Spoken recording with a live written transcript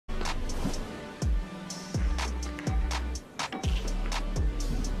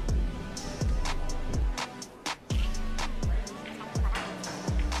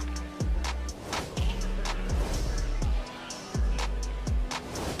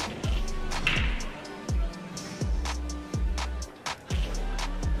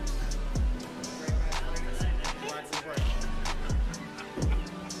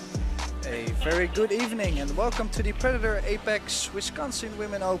very good evening and welcome to the Predator Apex Wisconsin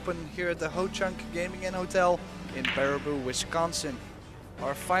Women Open here at the Ho-Chunk Gaming and Hotel in Baraboo, Wisconsin.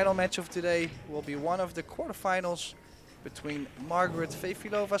 Our final match of today will be one of the quarterfinals between Margaret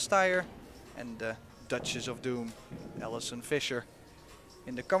Fefilova and the Duchess of Doom, Alison Fisher.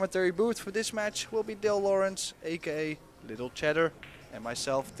 In the commentary booth for this match will be Dale Lawrence, aka Little Cheddar, and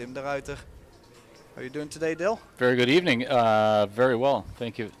myself, Tim de Ruiter. How are you doing today, Dale? Very good evening. Very well.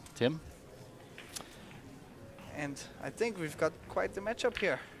 Thank you, Tim. And I think we've got quite the matchup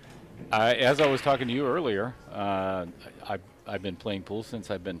here. As I was talking to you earlier, I've been playing pool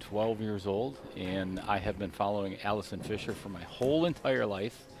since I've been 12 years old, and I have been following Alison Fisher for my whole entire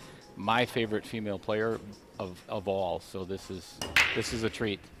life. My favorite female player of all. So this is a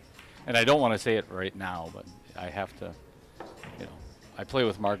treat. And I don't want to say it right now, but I have to. You know, I play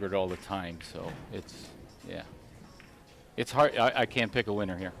with Margaret all the time, so yeah. It's hard. I can't pick a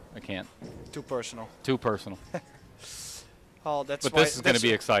winner here. I can't. Too personal. Too personal. Oh, that's but why this is going to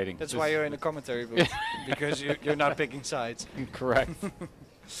be exciting. That's why you're in the commentary booth, because you're not picking sides. Correct.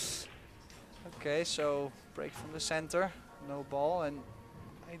 Okay, so break from the center, no ball, and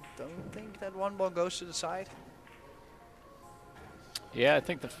I don't think that one ball goes to the side. Yeah, I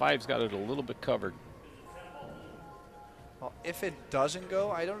think the five's got it a little bit covered. Well, if it doesn't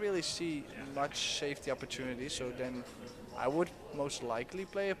go, I don't really see much safety opportunity, so then I would most likely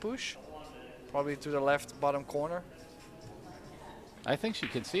play a push, probably to the left bottom corner. I think she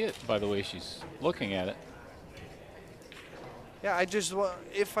can see it by the way she's looking at it. Yeah, I just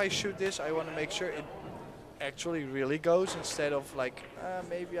if I shoot this, I want to make sure it actually really goes instead of like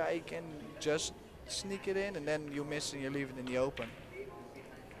maybe I can just sneak it in and then you miss and you leave it in the open.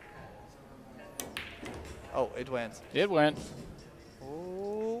 Oh, it went. It went.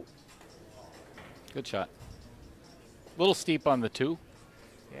 Oh. Good shot. A little steep on the two.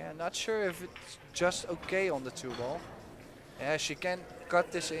 Yeah, not sure if it's just okay on the 2 ball. Yeah, she can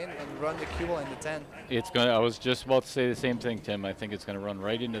cut this in and run the cue ball in the 10. It's gonna. I was just about to say the same thing, Tim. I think it's gonna run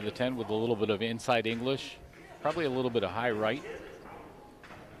right into the 10 with a little bit of inside English, probably a little bit of high right.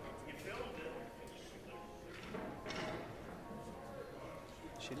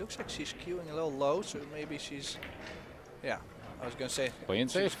 She looks like she's queuing a little low, so maybe she's. Yeah, I was gonna say playing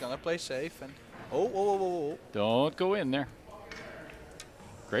safe. She's gonna play safe and. Oh. Don't go in there.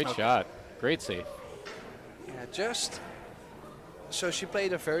 Great shot. Great save. Yeah, just. So she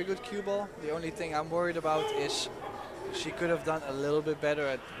played a very good cue ball. The only thing I'm worried about is she could have done a little bit better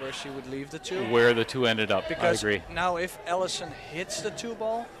at where she would leave the 2. Where the 2 ended up. Because I agree. Now if Alison hits the 2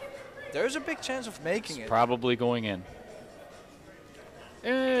 ball, there's a big chance of making it. Probably going in.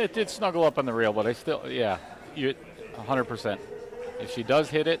 It did snuggle up on the rail, but I still, yeah, you 100%. If she does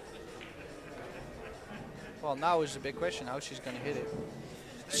hit it. Well, now is the big question, how she's going to hit it.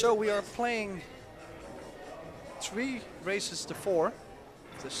 So we are playing 3 races to 4.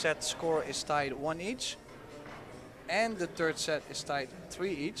 The set score is tied 1 each. And the third set is tied 3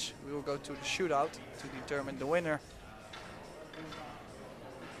 each. We will go to the shootout to determine the winner.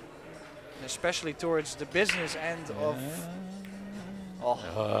 And especially towards the business end of...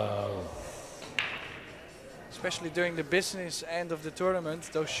 Especially during the business end of the tournament,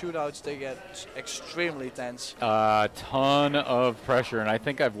 those shootouts, they get extremely tense. A ton of pressure, and I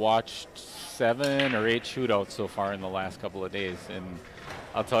think I've watched 7 or 8 shootouts so far in the last couple of days, and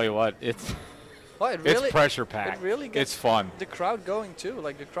I'll tell you what, it's it's pressure packed. It really gets it's fun. The crowd going too.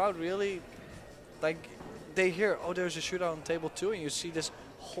 Like the crowd really, like they hear, oh, there's a shootout on table 2, and you see this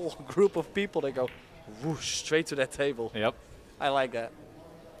whole group of people. They go, whoosh, straight to that table. Yep. I like that.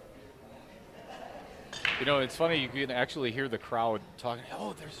 You know, it's funny, you can actually hear the crowd talking,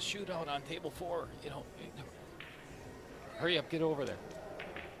 oh, there's a shootout on table 4, you know, hurry up, get over there.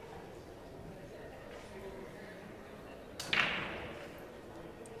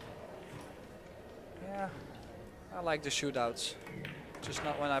 Yeah, I like the shootouts, just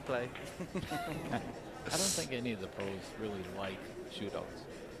not when I play. I don't think any of the pros really like shootouts.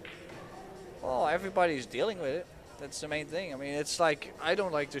 Well, everybody's dealing with it. That's the main thing. I mean, it's like, I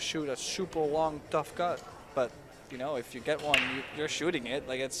don't like to shoot a super long, tough cut, but, you know, if you get one, you're shooting it.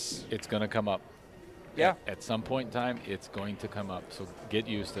 Like, it's going to come up. Yeah. At some point in time, it's going to come up. So get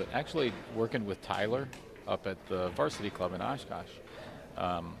used to it. Actually, working with Tyler up at the varsity club in Oshkosh,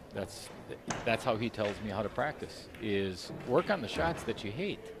 that's how he tells me how to practice, is work on the shots that you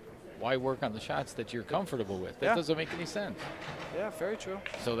hate. Why work on the shots that you're comfortable with? That doesn't make any sense. Yeah, very true.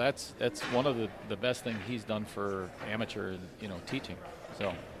 So that's one of the best things he's done for amateur, you know, teaching.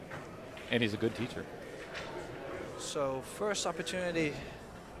 So, and he's a good teacher. So first opportunity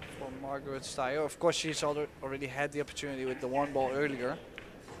for Margaret Steyer. Of course, she's already had the opportunity with the 1 ball earlier,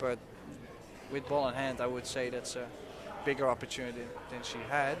 but with ball in hand, I would say that's a bigger opportunity than she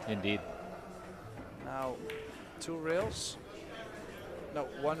had. Indeed. Now, 2 rails. No,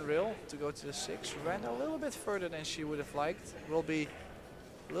 1 rail to go to the 6. Ran a little bit further than she would have liked. Will be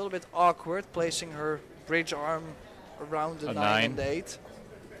a little bit awkward placing her bridge arm around the 9 and the 8.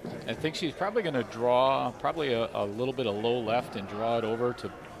 I think she's probably going to draw probably a little bit of low left and draw it over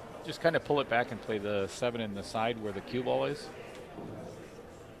to just kind of pull it back and play the 7 in the side where the cue ball is.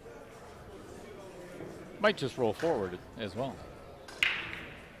 Might just roll forward as well.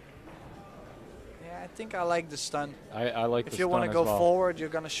 Yeah, I think I like the stun. I like the stun. If you want to go well. forward, you're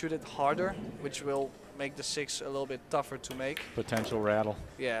going to shoot it harder, which will make the 6 a little bit tougher to make. Potential rattle.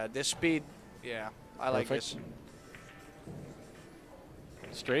 Yeah, this speed, yeah, I like this.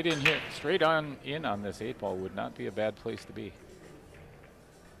 Straight in here, straight on in on this 8 ball would not be a bad place to be.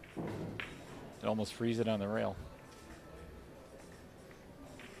 It almost freeze it on the rail.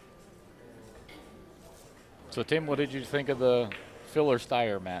 So Tim, what did you think of the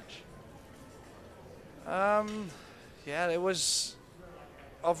Filler-Steyer match? Yeah, it was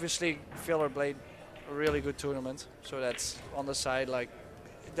obviously Filler played a really good tournament, so that's on the side. Like,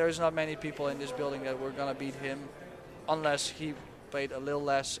 there's not many people in this building that were gonna beat him, unless he played a little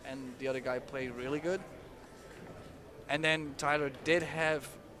less and the other guy played really good. And then Tyler did have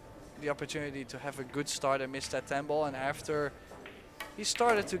the opportunity to have a good start and missed that 10 ball, and after he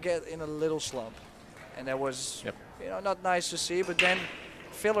started to get in a little slump, and that was you know, not nice to see. But then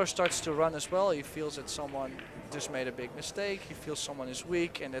Filler starts to run as well. He feels that someone just made a big mistake. He feels someone is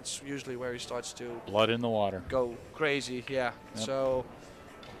weak, and that's usually where he starts to blood in the water, go crazy. Yeah. So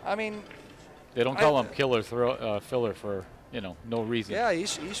I mean, they don't call him Filler for, you know, no reason. Yeah, he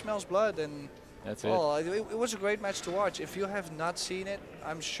smells blood, and that's it was a great match to watch. If you have not seen it,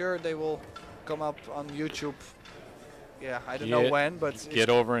 I'm sure they will come up on YouTube. Yeah, I don't know when, but get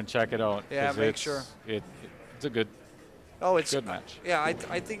over and check it out. Yeah, make sure. It's a good. Oh, it's good match. Yeah, I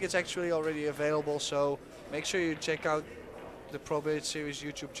think it's actually already available. So make sure you check out the Predator Series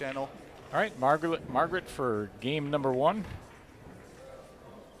YouTube channel. All right, Margaret for game number 1.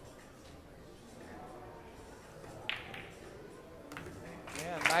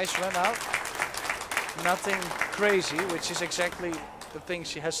 Yeah, nice run out. Nothing crazy, which is exactly the thing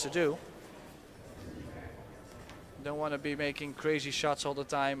she has to do. Don't want to be making crazy shots all the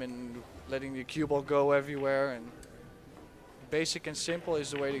time and letting the cue ball go everywhere. And basic and simple is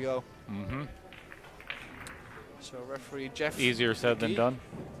the way to go. Mm-hmm. So referee Jeff. Easier said than done.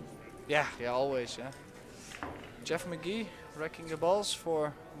 Yeah, always. Yeah. Jeff McGee wrecking the balls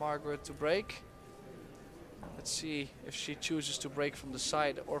for Margaret to break. Let's see if she chooses to break from the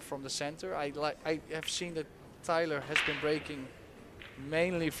side or from the center. I have seen that Tyler has been breaking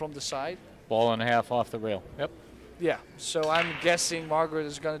mainly from the side. Ball and a half off the rail. Yep. Yeah, so I'm guessing Margaret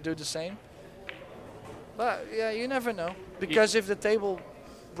is going to do the same. But yeah, you never know. Because if the table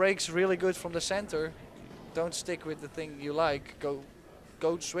breaks really good from the center, don't stick with the thing you like.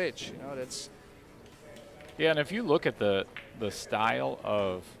 Go switch. You know, that's. Yeah, and if you look at the style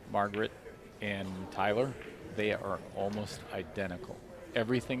of Margaret and Tyler, they are almost identical.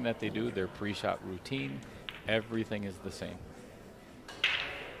 Everything that they do, their pre-shot routine, everything is the same.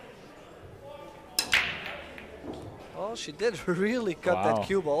 Well, she did really cut that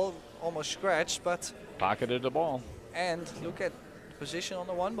cue ball, almost scratched, but pocketed the ball. And look at the position on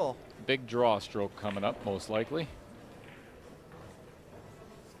the 1 ball. Big draw stroke coming up, most likely.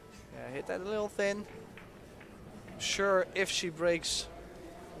 Yeah, hit that a little thin. Sure, if she breaks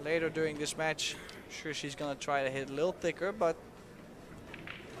later during this match, sure she's gonna try to hit a little thicker, but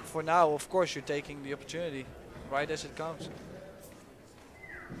for now, of course, you're taking the opportunity right as it comes.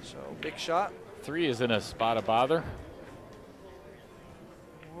 So, big shot. 3 is in a spot of bother.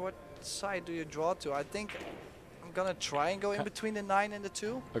 What side do you draw to? I think I'm gonna try and go in between the 9 and the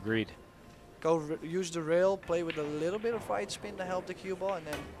 2. Agreed. Go use the rail, play with a little bit of right spin to help the cue ball, and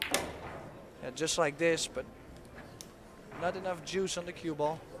then just like this, but not enough juice on the cue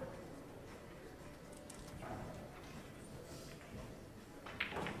ball.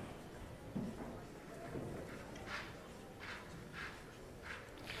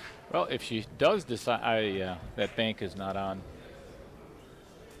 Well, if she does decide, that bank is not on.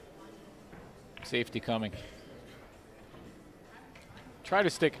 Safety coming. Try to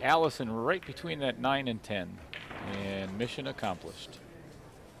stick Allison right between that 9 and 10. And mission accomplished.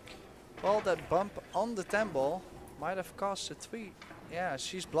 Well, that bump on the 10 ball might have cost a 3. Yeah,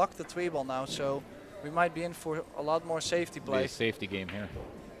 she's blocked the 3 ball now, so we might be in for a lot more safety play. Be a safety game here.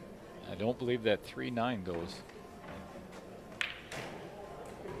 I don't believe that 3-9 goes.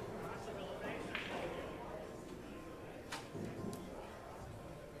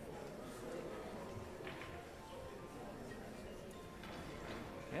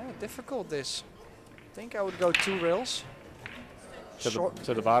 difficult this. I think I would go 2 rails.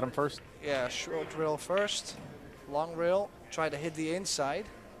 To the bottom first? Yeah, short rail first, long rail, try to hit the inside.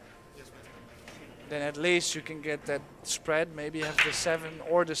 Then at least you can get that spread, maybe have the 7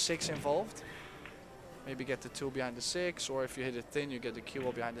 or the 6 involved. Maybe get the 2 behind the 6, or if you hit it thin, you get the cue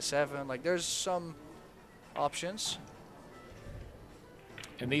ball behind the 7. Like, there's some options.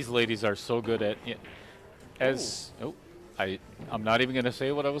 And these ladies are so good at it. I'm not even going to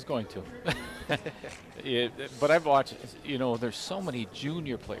say what I was going to. But I've watched, you know, there's so many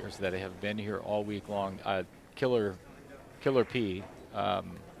junior players that have been here all week long. Killer P,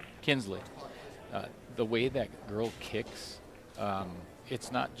 Kinsley. The way that girl kicks,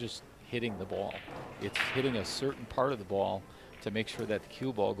 it's not just hitting the ball. It's hitting a certain part of the ball to make sure that the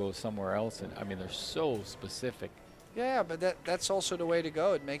cue ball goes somewhere else. And I mean, they're so specific. Yeah, but that's also the way to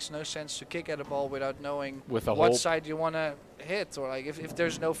go. It makes no sense to kick at a ball without knowing what hope side you want to hit. Or like if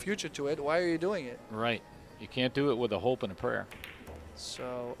there's no future to it, why are you doing it? Right. You can't do it with a hope and a prayer.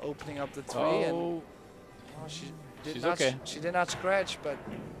 So opening up the 3 and she's okay. She did not scratch, but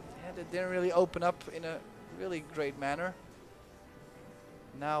yeah, it didn't really open up in a really great manner.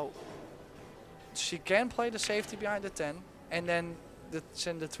 Now she can play the safety behind the 10 and then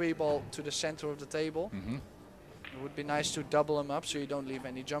send the 3 ball to the center of the table. Mm-hmm. It would be nice to double them up so you don't leave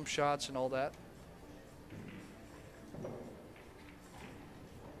any jump shots and all that.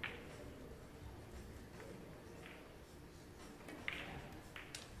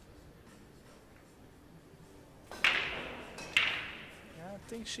 Yeah, I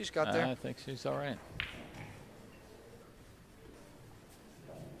think she's got there. I think she's all right.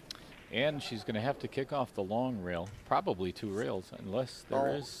 And she's going to have to kick off the long rail, probably 2 rails, unless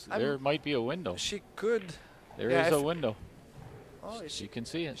there might be a window. She could. There is a window. Oh, you can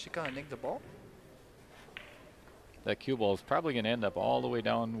see it. She kind of nicked the ball. That cue ball is probably going to end up all the way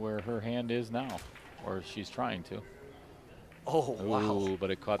down where her hand is now, or she's trying to. Oh, wow. Ooh,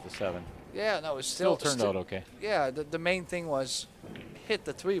 but it caught the 7. Yeah, no, it still turned out okay. Yeah, the main thing was hit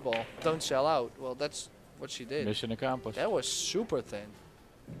the 3 ball, don't sell out. Well, that's what she did. Mission accomplished. That was super thin.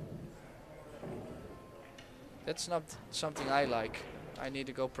 That's not something I like. I need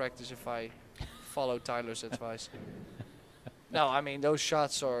to go practice if I follow Tyler's advice. No, I mean, those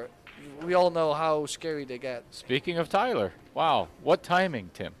shots are, we all know how scary they get. Speaking of Tyler, wow, what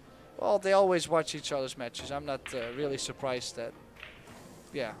timing, Tim? Well, they always watch each other's matches. I'm not really surprised that,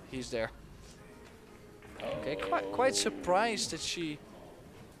 yeah, he's there. Okay, quite surprised that she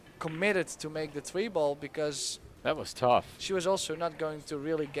committed to make the 3 ball because that was tough. She was also not going to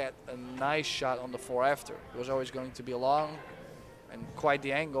really get a nice shot on the 4 after. It was always going to be long and quite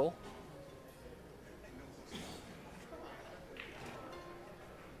the angle.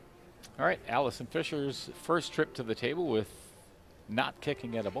 All right, Allison Fisher's first trip to the table with not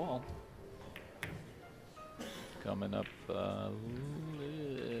kicking at a ball. Coming up a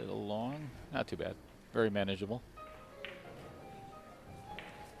little long. Not too bad. Very manageable.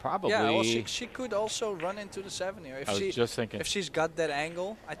 Probably. Yeah, well, she could also run into the 7 here. I was just thinking. If she's got that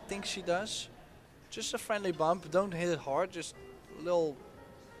angle, I think she does. Just a friendly bump. Don't hit it hard. Just a little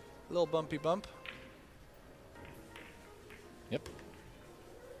bumpy bump. Yep.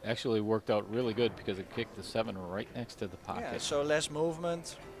 Actually worked out really good because it kicked the 7 right next to the pocket. Yeah, so less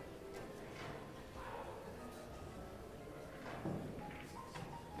movement.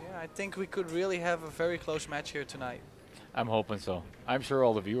 Yeah, I think we could really have a very close match here tonight. I'm hoping so. I'm sure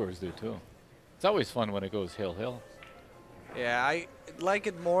all the viewers do too. It's always fun when it goes hill-hill. Yeah, I like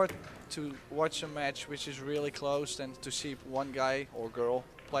it more to watch a match which is really close than to see one guy or girl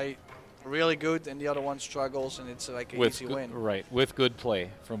play really good and the other one struggles and it's like an easy win. Right, with good play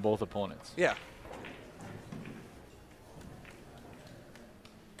from both opponents. Yeah.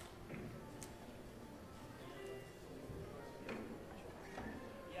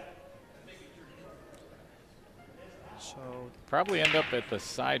 So probably end up at the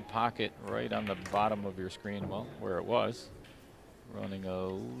side pocket right on the bottom of your screen, well, where it was. Running a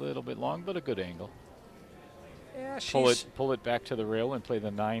little bit long, but a good angle. Yeah, pull it back to the rail and play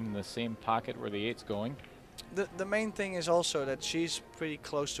the 9 in the same pocket where the 8's going. The main thing is also that she's pretty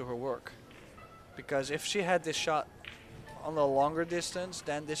close to her work. Because if she had this shot on a longer distance,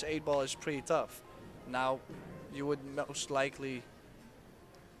 then this 8 ball is pretty tough. Now, you would most likely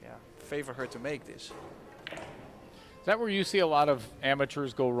favor her to make this. Is that where you see a lot of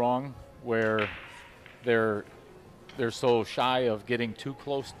amateurs go wrong, where they're so shy of getting too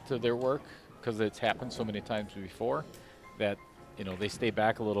close to their work because it's happened so many times before that, you know, they stay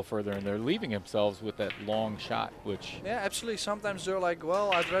back a little further and they're leaving themselves with that long shot, which... Yeah, absolutely. Sometimes they're like,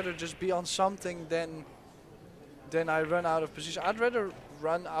 well, I'd rather just be on something than I run out of position. I'd rather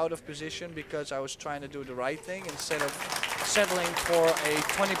run out of position because I was trying to do the right thing instead of settling for a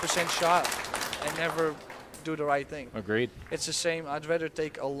 20% shot and never do the right thing. Agreed. It's the same. I'd rather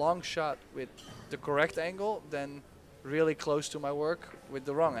take a long shot with the correct angle than really close to my work with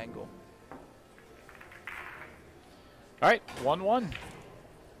the wrong angle. All right, 1-1.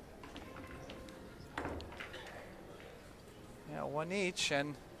 Yeah, one each,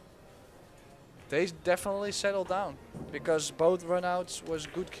 and they definitely settled down because both runouts was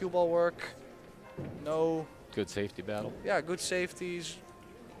good cue ball work. No. Good safety battle. Yeah, good safeties.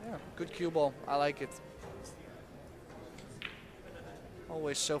 Yeah, good cue ball. I like it.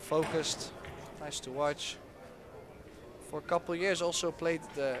 Always so focused. Nice to watch. For a couple of years, also played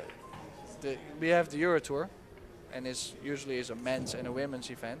we have the Euro Tour, and it's usually is a men's and a women's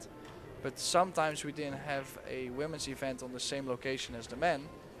event. But sometimes we didn't have a women's event on the same location as the men.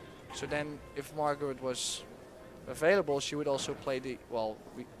 So then if Margaret was available, she would also play the, well,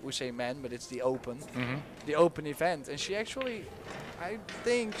 we say men, but it's the open, the open event. And she actually, I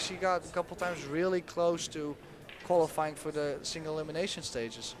think she got a couple times really close to qualifying for the single elimination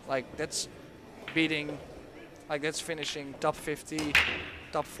stages. Like that's beating, like that's finishing top 50,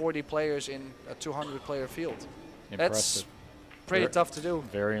 top 40 players in a 200 player field. Impressive. That's pretty tough to do.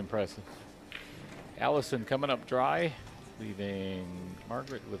 Very impressive. Allison coming up dry, leaving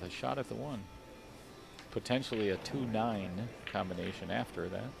Margaret with a shot at the 1. Potentially a 2-9 combination after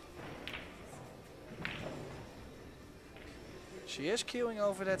that. She is queuing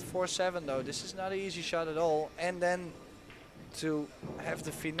over that 4-7 though. This is not an easy shot at all. And then to have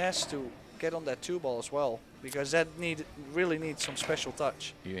the finesse to get on that 2 ball as well, because that really needs some special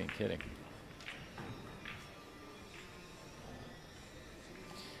touch. You ain't kidding.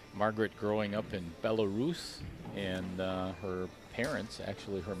 Margaret growing up in Belarus, and her parents,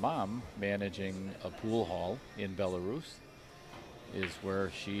 actually her mom, managing a pool hall in Belarus, is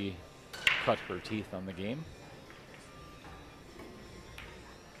where she cut her teeth on the game.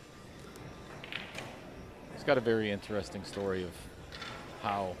 It's got a very interesting story of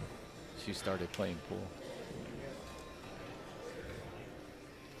how she started playing pool.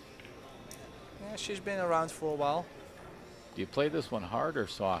 Yeah, she's been around for a while. Do you play this one hard or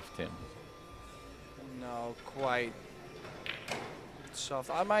soft, Tim? No, quite soft.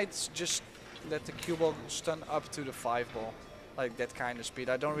 I might just let the cue ball stun up to the 5 ball, like that kind of speed.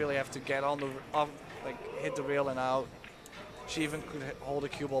 I don't really have to get on the like hit the rail and out. She even could hold the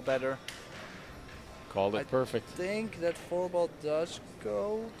cue ball better. Called it perfect. I think that 4 ball does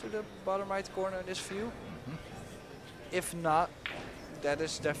go to the bottom right corner in this view. If not, that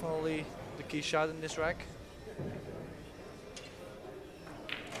is definitely the key shot in this rack.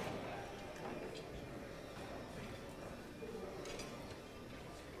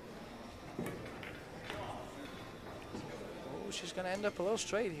 She's going to end up a little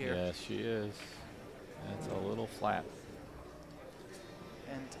straight here. Yes, she is. That's a little flat.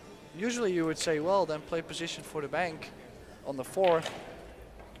 And usually you would say, well, then play position for the bank on the 4.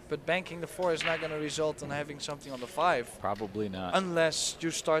 But banking the 4 is not going to result in having something on the 5. Probably not. Unless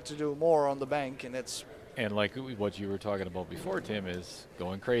you start to do more on the bank, and it's... And like what you were talking about before, Tim, is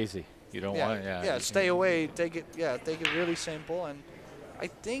going crazy. You don't want to... Yeah, stay away. Take it really simple. And I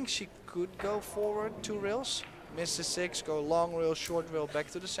think she could go forward 2 rails. Miss the 6, go long rail, short rail, back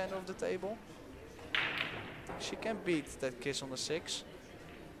to the center of the table. She can beat that kiss on the 6.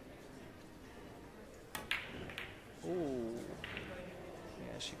 Ooh.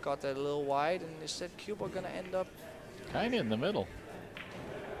 Yeah, she got that a little wide, and is that cue ball going to end up? Kind of in the middle.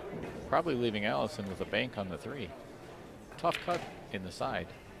 Probably leaving Allison with a bank on the 3. Tough cut in the side.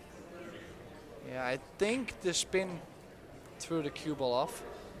 Yeah, I think the spin threw the cue ball off.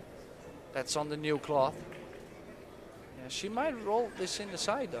 That's on the new cloth. Yeah, she might roll this in the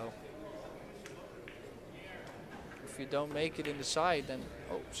side though. If you don't make it in the side, then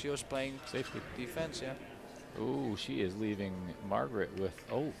she was playing safety defense, yeah. Ooh, she is leaving Margaret with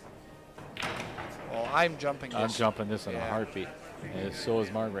Well, I'm jumping this. I'm jumping this in a heartbeat. And so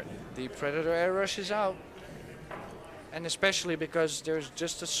is Margaret. The Predator air rush is out. And especially because there's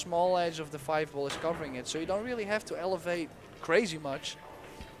just a small edge of the 5 ball is covering it, so you don't really have to elevate crazy much.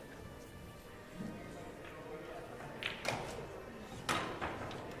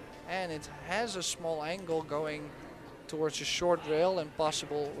 And it has a small angle going towards a short rail and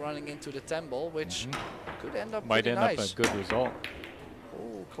possible running into the 10 ball, which could end up might pretty end nice. up a good result.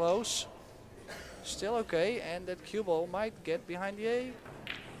 Oh, close. Still okay, and that cue ball might get behind the 8.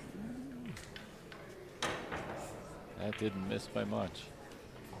 That didn't miss by much.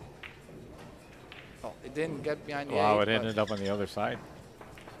 Oh, it didn't get behind the 8. Wow, it ended up on the other side.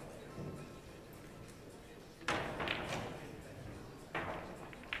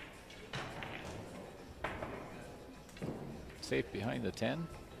 safe behind the 10.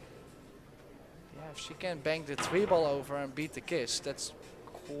 Yeah, if she can bank the 3-ball over and beat the kiss, that's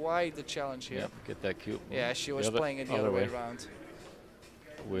quite the challenge here. Yep, get that cute move. Yeah, she was playing it the other way around.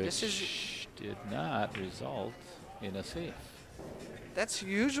 Which did not result in a safe. That's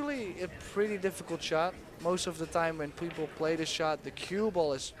usually a pretty difficult shot. Most of the time when people play the shot, the cue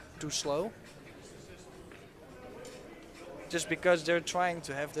ball is too slow. Just because they're trying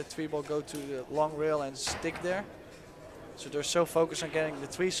to have the 3-ball go to the long rail and stick there. So they're so focused on getting the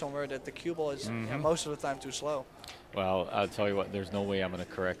 3 somewhere that the cue ball is most of the time too slow. Well, I'll tell you what, there's no way I'm going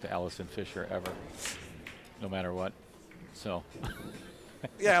to correct Allison Fisher ever, no matter what. So.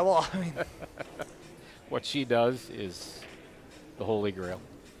 Yeah, well, I mean. What she does is the holy grail.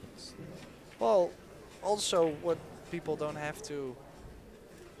 Well, also what people don't have to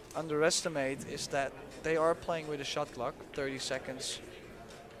underestimate is that they are playing with a shot clock, 30 seconds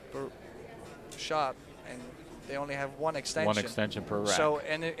per shot, and they only have one extension. One extension per rack. So,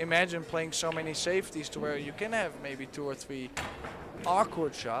 and imagine playing so many safeties to where you can have maybe 2 or 3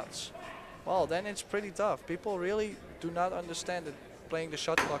 awkward shots. Well, then it's pretty tough. People really do not understand that playing the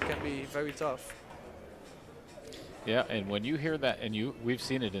shot clock can be very tough. Yeah, and when you hear that, and we've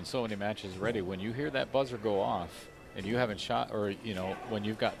seen it in so many matches already, when you hear that buzzer go off and you haven't shot, or when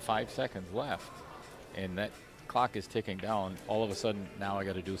you've got 5 seconds left and that clock is ticking down, all of a sudden now I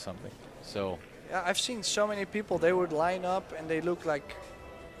got to do something. So yeah, I've seen so many people, they would line up and they look like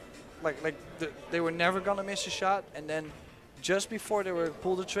they were never gonna miss a shot, and then just before they were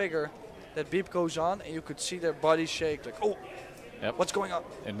pull the trigger, that beep goes on and you could see their body shake like, oh, yep. What's going on?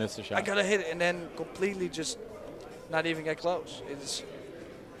 And miss a shot. I gotta hit it, and then completely just not even get close. It's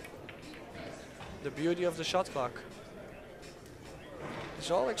the beauty of the shot clock.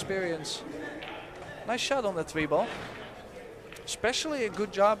 It's all experience. Nice shot on the 3-ball. Especially a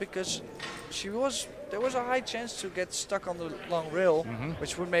good job because there was a high chance to get stuck on the long rail,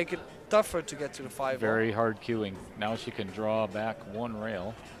 which would make it tougher to get to the 5-ball. Very hard cueing. Now she can draw back 1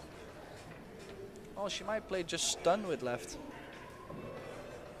 rail. Oh, she might play just stun with left.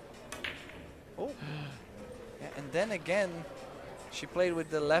 Oh. Yeah, and then again, she played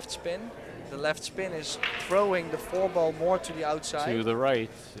with the left spin. The left spin is throwing the 4-ball more to the outside. To the right,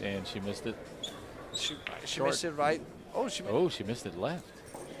 and she missed it. She missed it right. Oh, she missed it left.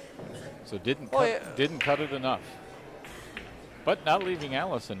 So didn't cut it enough. But not leaving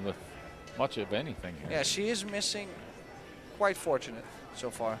Allison with much of anything here. Yeah, she is missing. Quite fortunate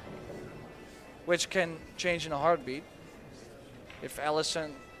so far. Which can change in a heartbeat. If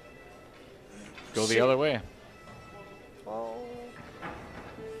Allison go the other way. Oh.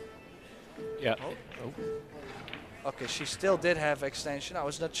 Yeah. Oh. Okay, she still did have extension. I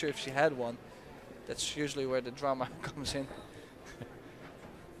was not sure if she had one. That's usually where the drama comes in.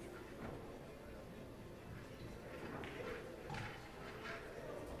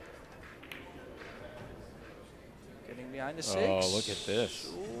 Getting behind the 6. Oh, look at this.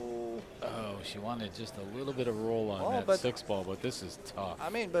 Ooh. Oh, she wanted just a little bit of roll on that 6-ball, but this is tough. I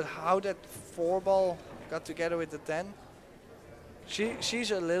mean, but how that 4-ball got together with the 10,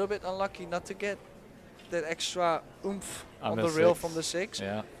 she's a little bit unlucky not to get that extra oomph on the rail from the 6.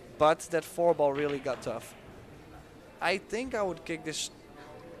 Yeah. But that 4-ball really got tough. I think I would kick this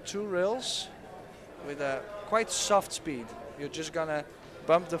 2 rails with a quite soft speed. You're just gonna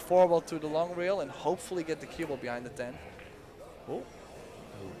bump the 4-ball to the long rail and hopefully get the cue ball behind the 10. Oh.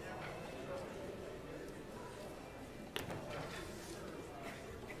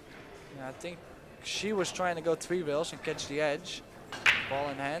 Yeah, I think she was trying to go 3 rails and catch the edge. Ball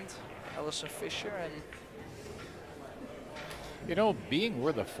in hand, Allison Fisher, and being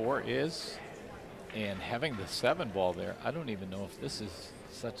where the 4 is and having the 7-ball there, I don't even know if this is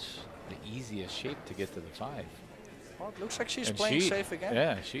such the easiest shape to get to the 5. Well, it looks like she's playing safe again.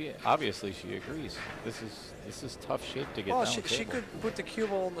 Yeah, she agrees. This is tough shape to get down. Well, she could put the cue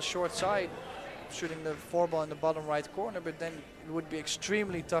ball on the short side, shooting the 4-ball in the bottom right corner, but then it would be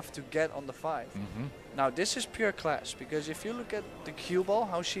extremely tough to get on the 5. Now this is pure class, because if you look at the cue ball,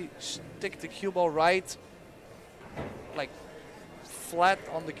 how she stick the cue ball right, like flat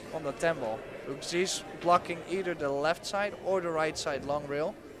on the 10-ball. She's blocking either the left side or the right side long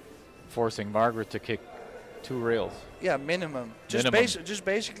rail, forcing Margaret to kick 2 rails. Yeah, minimum. Just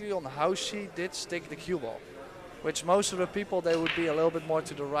basically on how she did stick the cue ball, which most of the people, they would be a little bit more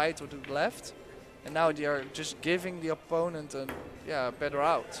to the right or to the left, and now they are just giving the opponent a better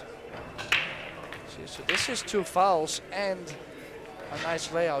out. So this is 2 fouls and a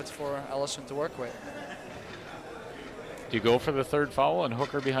nice layout for Allison to work with. Do you go for the 3rd foul and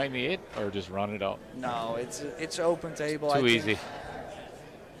hook her behind the 8, or just run it out? No, it's open table. Too easy.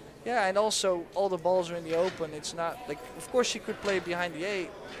 Yeah, and also all the balls are in the open. It's not like, of course she could play behind the 8,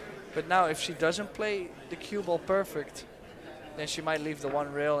 but now if she doesn't play the cue ball perfect, then she might leave the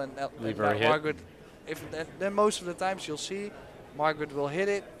one rail and Leave her hit. Margaret. Then most of the times you'll see Margaret will hit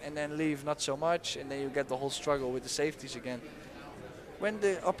it and then leave not so much, and then you get the whole struggle with the safeties again. When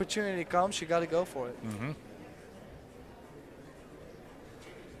the opportunity comes, you got to go for it. Mm-hmm.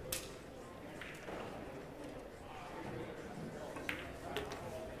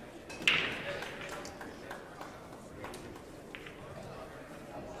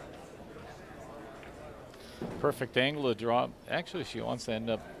 Perfect angle to draw. Actually, she wants to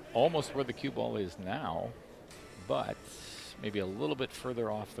end up almost where the cue ball is now, but maybe a little bit further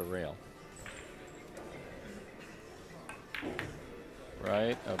off the rail.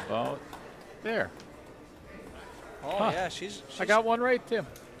 Right about there. Oh, Huh. yeah, she's I got one right, Tim.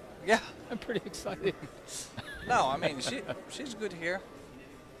 Yeah. I'm pretty excited. No, I mean, she's good here.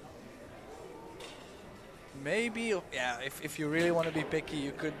 Maybe, yeah, if you really want to be picky,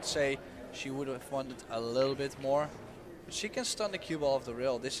 you could say she would have wanted a little bit more. But she can stun the cue ball off the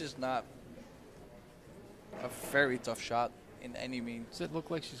rail. This is not a very tough shot in any means. Does it look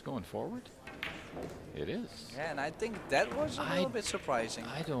like she's going forward? It is. Yeah, and I think that was a little bit surprising.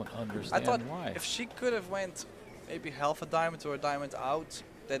 I don't understand I thought why. if she could have went maybe half a diamond or a diamond out,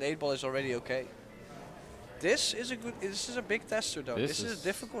 that 8 ball is already okay. This is a big tester though. This is a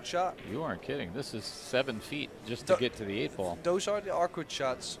difficult shot. You aren't kidding. This is 7 feet just to get to the 8 ball. Those are the awkward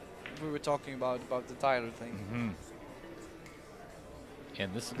shots we were talking about the Tyler thing. Mm-hmm.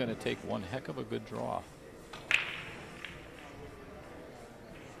 And this is going to take one heck of a good draw.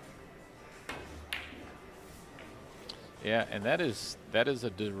 Yeah, and that is a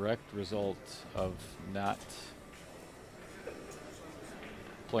direct result of not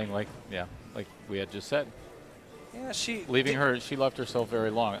playing like we had just said. Yeah, she left herself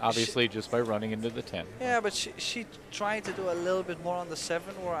very long, obviously just by running into the 10. Yeah, but she tried to do a little bit more on the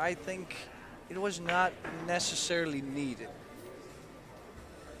 7, where I think it was not necessarily needed.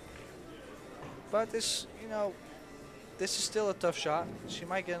 But this, this is still a tough shot. She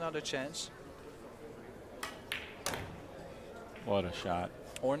might get another chance. What a shot.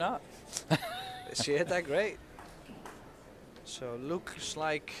 Or not. She hit that great. So looks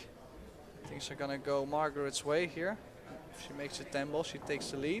like things are gonna go Margaret's way here. If she makes a 10 ball, she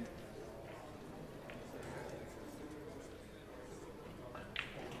takes the lead.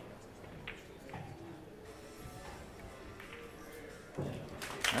 All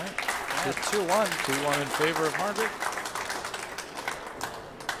right. Yeah, 2-1. 2-1 in favor of Margaret.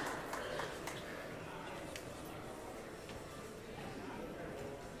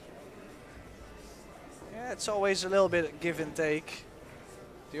 Yeah, it's always a little bit of give and take.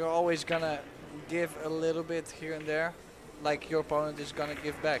 You're always gonna give a little bit here and there, like your opponent is gonna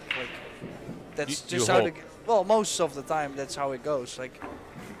give back. Like that's just how the well, most of the time that's how it goes. Like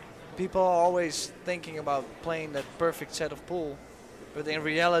people are always thinking about playing that perfect set of pool, but in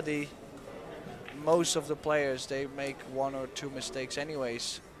reality, most of the players, they make 1 or 2 mistakes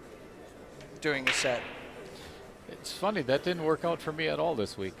anyways during a set. It's funny, that didn't work out for me at all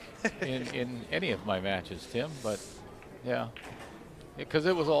this week in any of my matches, Tim, but yeah. Because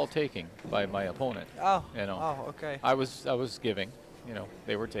it was all taking by my opponent. Oh, oh, okay. I was giving,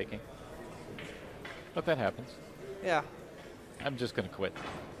 they were taking. But that happens. Yeah. I'm just going to quit.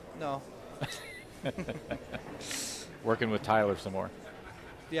 No. Working with Tyler some more.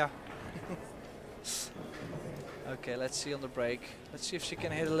 Yeah. Okay, let's see on the break. Let's see if she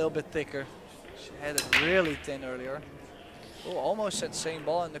can hit a little bit thicker. She had it really thin earlier. Oh, almost that same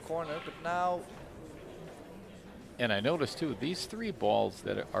ball in the corner, but now... And I noticed too, these 3 balls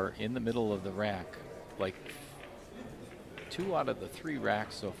that are in the middle of the rack, like 2 out of the 3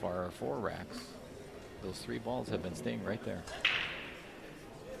 racks so far, or 4 racks, those 3 balls have been staying right there.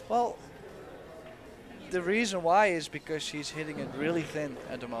 Well, the reason why is because she's hitting it really thin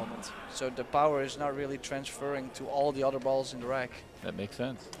at the moment. So the power is not really transferring to all the other balls in the rack. That makes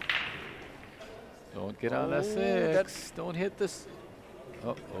sense. Don't get on that 6. Don't hit this.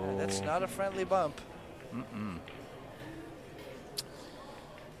 Uh-oh. That's not a friendly bump. Mm-mm.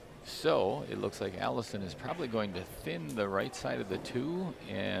 So it looks like Allison is probably going to thin the right side of the 2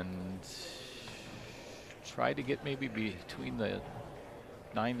 and try to get maybe between the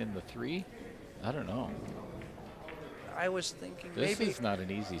 9 and the 3. I don't know. I was thinking this maybe is not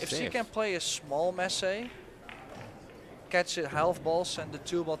an easy if save. she can play a small messe, catch a half ball, send the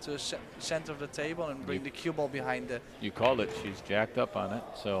 2 ball to the center of the table, and bring the cue ball behind the. You called it. She's jacked up on it.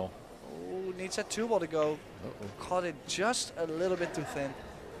 So. Oh, needs that 2 ball to go. Caught it just a little bit too thin.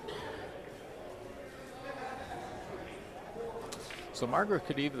 So Margaret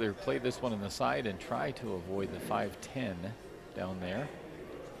could either play this one on the side and try to avoid the 5-10 down there,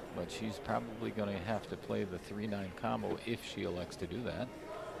 but she's probably going to have to play the 3-9 combo if she elects to do that.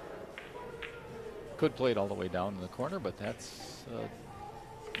 Could play it all the way down in the corner, but that's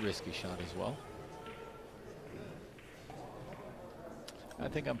a risky shot as well. I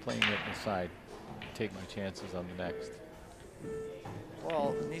think I'm playing it on the side. Take my chances on the next.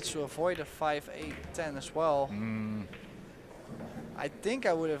 Well, needs to avoid a 5-8-10 as well. I think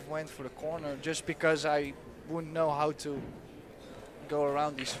I would have went for the corner just because I wouldn't know how to go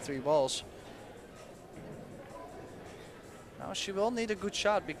around these 3 balls. Now she will need a good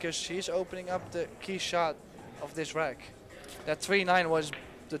shot because she's opening up the key shot of this rack. That 3-9 was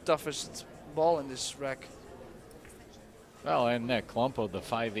the toughest ball in this rack. Well, and that clump of the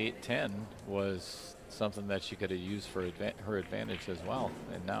 5-8-10 was something that she could have used for her advantage as well.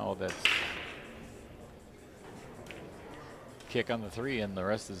 And now that's kick on the 3, and the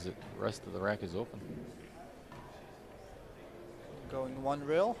rest of the rack is open. Going 1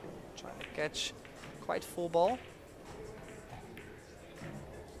 rail, trying to catch quite full ball.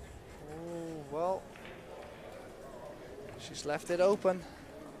 Oh, well, she's left it open.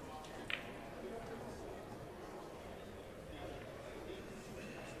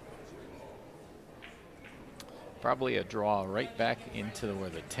 Probably a draw right back into where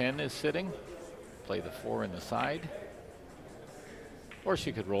the 10 is sitting. Play the 4 in the side. Or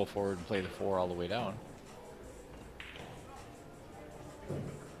she could roll forward and play the 4 all the way down.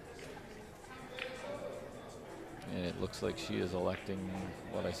 And it looks like she is electing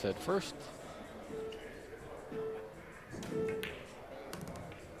what I said first. Good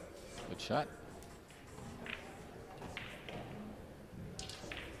shot.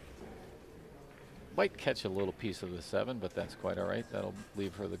 Might catch a little piece of the 7, but that's quite all right. That'll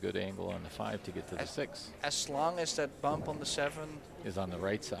leave her the good angle on the 5 to get to the 6. As long as that bump on the 7 is on the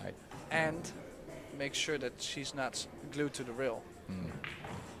right side. And make sure that she's not glued to the rail.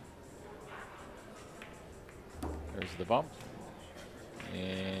 There's the bump.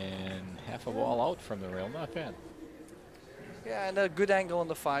 And half a ball out from the rail. Not bad. Yeah, and a good angle on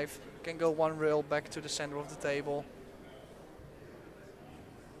the 5. Can go 1 rail back to the center of the table.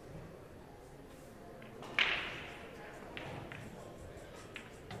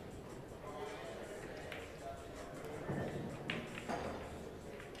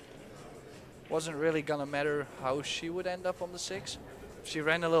 Wasn't really gonna matter how she would end up on the 6. If she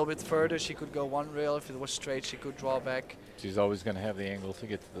ran a little bit further, she could go 1 rail. If it was straight, she could draw back. She's always gonna have the angle to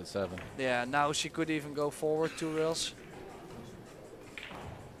get to the 7. Yeah, now she could even go forward 2 rails.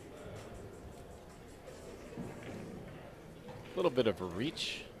 A little bit of a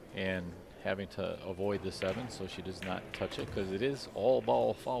reach and having to avoid the 7 so she does not touch it because it is all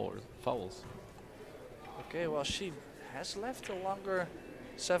ball fouls. Okay, well she has left a longer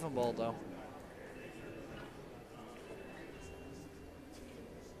 7 ball though.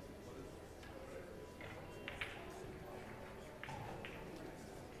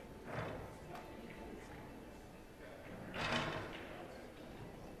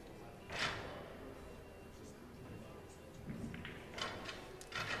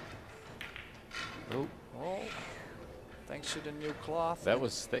 Thanks to the new cloth. That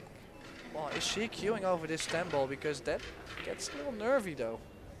was thick. Well, is she queuing over this 10 ball? Because that gets a little nervy though.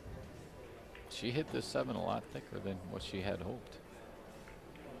 She hit this 7 a lot thicker than what she had hoped.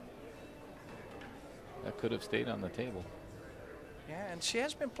 That could have stayed on the table. Yeah, and she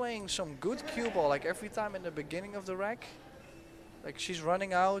has been playing some good cue ball, like every time in the beginning of the rack. Like she's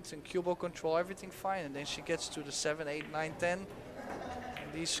running out and cue ball control, everything fine, and then she gets to the 7, 8, 9, 10.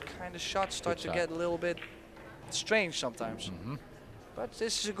 And these kind of shots start to get a little bit strange sometimes. But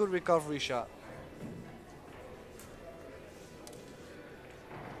this is a good recovery shot.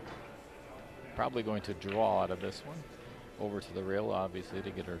 Probably going to draw out of this one. Over to the rail, obviously, to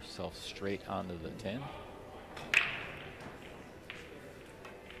get herself straight onto the 10.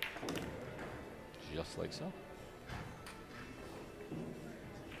 Just like so.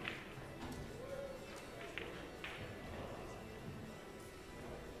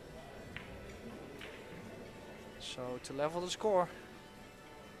 So to level the score,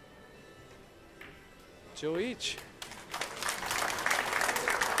 2 each.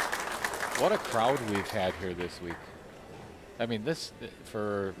 What a crowd we've had here this week. I mean, this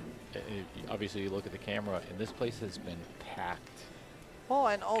obviously you look at the camera and this place has been packed. Well,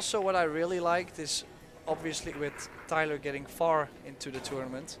 and also what I really liked is obviously with Tyler getting far into the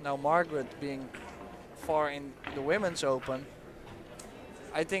tournament, now Margaret being far in the Women's Open,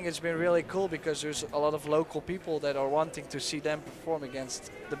 I think it's been really cool because there's a lot of local people that are wanting to see them perform against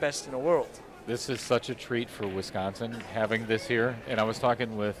the best in the world. This is such a treat for Wisconsin having this here. And I was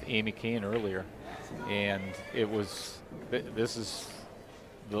talking with Amy Kane earlier, and it was this is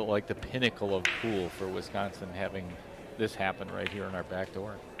like the pinnacle of cool for Wisconsin having this happen right here in our back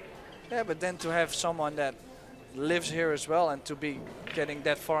door. Yeah, but then to have someone that lives here as well and to be getting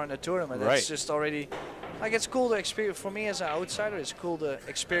that far in the tournament, that's just already, like, it's cool to experience. For me as an outsider, it's cool to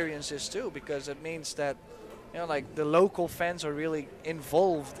experience this too, because it means that, you know, like, the local fans are really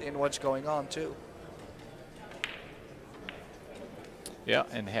involved in what's going on too. Yeah,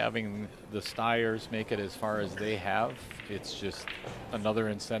 and having the Steyrs make it as far as they have, it's just another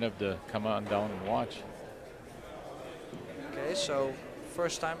incentive to come on down and watch. Okay, so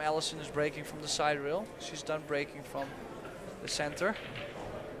first time Allison is breaking from the side rail. She's done breaking from the center.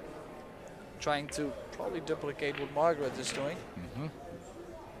 Trying to probably duplicate what Margaret is doing.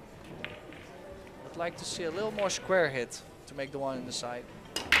 I'd like to see a little more square hit to make the one in the side.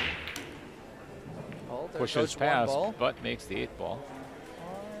 Oh, there Pushes goes past, one ball. but makes the 8 ball.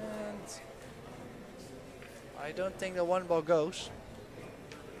 And I don't think the 1 ball goes.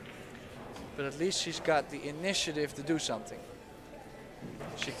 But at least she's got the initiative to do something.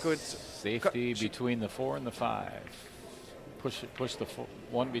 She could safety between the 4 and the 5. Push the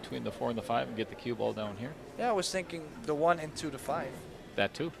 1 between the 4 and the 5 and get the cue ball down here. Yeah, I was thinking the 1 into the 5.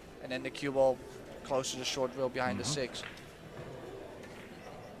 That too. And then the cue ball close to the short rail behind the 6.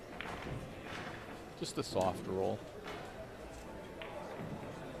 Just a soft roll.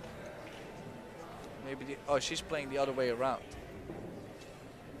 Maybe the, oh, she's playing the other way around.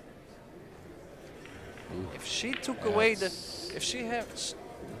 Ooh. If she took away the, if she had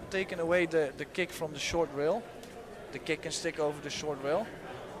taken away the kick from the short rail, the kick and stick over the short rail,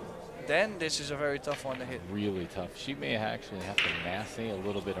 then this is a very tough one to hit. Really tough. She may actually have to masse a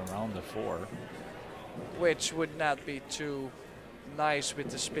little bit around the 4. Which would not be too nice with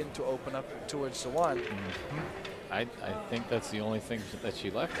the spin to open up towards the 1. I think that's the only thing that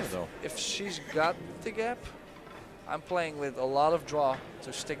she left her, though. If she's got the gap, I'm playing with a lot of draw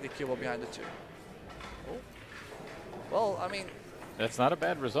to stick the cue ball behind the 2. Oh. Well, I mean, that's not a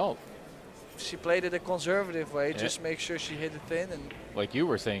bad result. She played it a conservative way, just make sure she hit it thin. And like you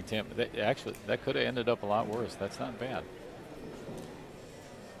were saying, Tim, actually that could have ended up a lot worse. That's not bad.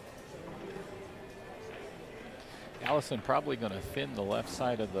 Allison probably going to thin the left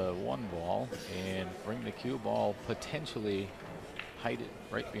side of the 1 ball and bring the cue ball, potentially hide it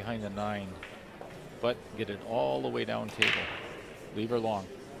right behind the 9, but get it all the way down table. Leave her long.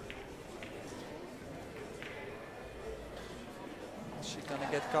 She's going to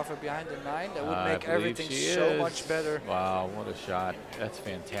get covered behind the 9. That would make everything so much better. Wow, what a shot. That's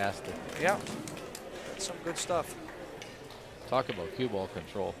fantastic. Yeah, that's some good stuff. Talk about cue ball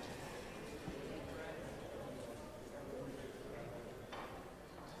control.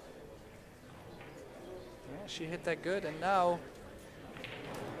 Yeah, she hit that good, and now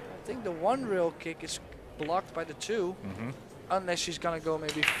I think the 1 rail kick is blocked by the 2. Unless she's going to go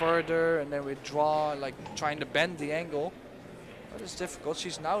maybe further and then withdraw, like trying to bend the angle. But it's difficult.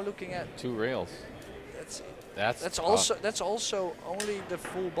 She's now looking at 2 rails. That's also only the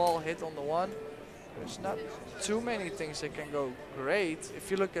full ball hit on the 1. There's not too many things that can go great.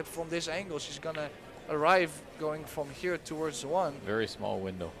 If you look at from this angle, she's gonna arrive going from here towards the 1. Very small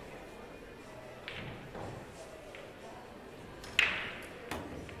window.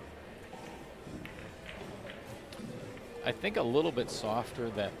 I think a little bit softer,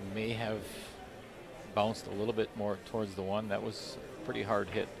 that may have bounced a little bit more towards the 1. That was a pretty hard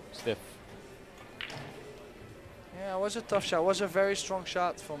hit, stiff. Yeah, it was a tough shot. It was a very strong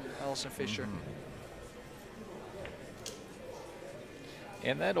shot from Allison Fisher.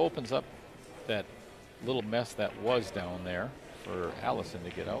 And that opens up that little mess that was down there for Allison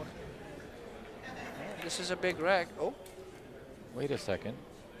to get out. Yeah, this is a big rack. Oh. Wait a second.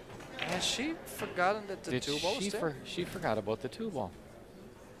 Has she forgotten that the 2 ball is there? She forgot about the 2 ball.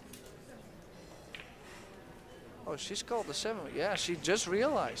 Oh, she's called the 7. Yeah, she just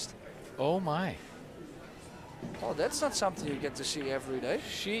realized. Oh my. Oh, that's not something you get to see every day.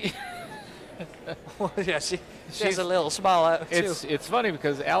 She well, yeah, she has a little smile too. It's funny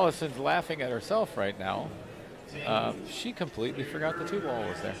because Allison's laughing at herself right now. She completely forgot the 2 ball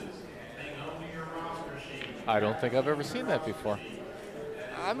was there. I don't think I've ever seen that before.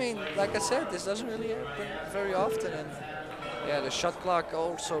 I mean, like I said, this doesn't really happen very often. And yeah, the shot clock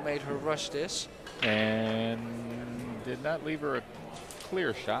also made her rush this. And did not leave her a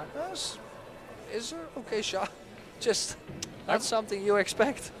clear shot. Is her okay shot? Just not something you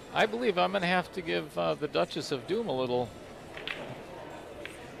expect. I believe I'm going to have to give the Duchess of Doom a little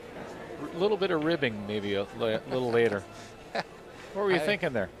bit of ribbing, maybe a little later. What were you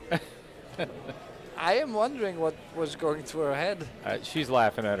thinking there? I am wondering what was going through her head. She's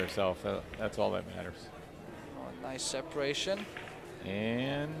laughing at herself. That's all that matters. Oh, nice separation.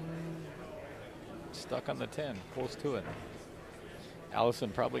 And stuck on the 10, close to it. Allison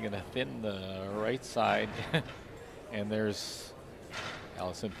probably going to thin the right side. And there's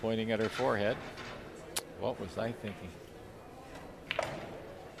Allison pointing at her forehead. What was I thinking?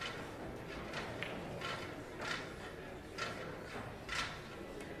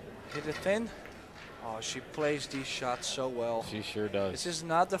 Hit it thin. Oh, she plays these shots so well. She sure does. This is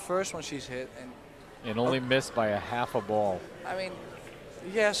not the first one she's hit. And only missed by a half a ball. I mean,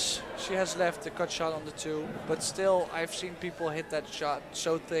 yes, she has left the cut shot on the 2, but still, I've seen people hit that shot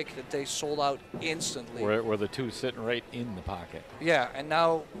so thick that they sold out instantly. Where the 2 sitting right in the pocket. Yeah, and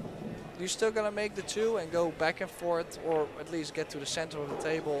now you're still gonna make the 2 and go back and forth, or at least get to the center of the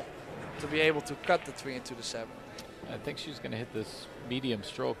table to be able to cut the 3 into the 7. I think she's going to hit this medium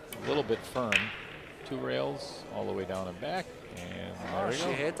stroke a little bit firm. 2 rails all the way down and back. And there we go.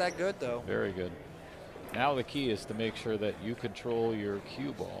 She hit that good though. Very good. Now the key is to make sure that you control your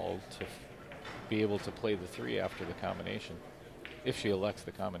cue ball to be able to play the 3 after the combination, if she elects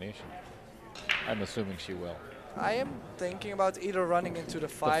the combination. I'm assuming she will. I am thinking about either running into the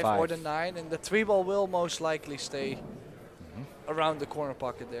 5 or the 9, and the 3 ball will most likely stay around the corner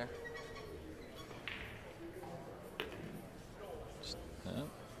pocket there.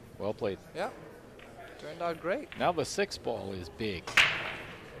 Well played. Yeah, turned out great. Now the 6 ball is big.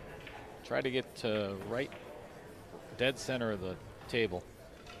 Try to get to right dead center of the table.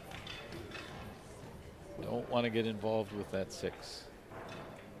 Don't want to get involved with that 6.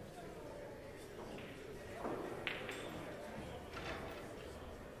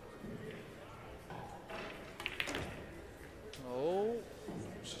 Oh,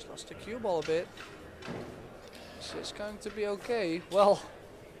 she's lost the cue ball a bit. She's going to be okay. Well,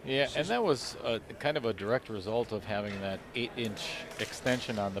 yeah, and that was kind of a direct result of having that 8-inch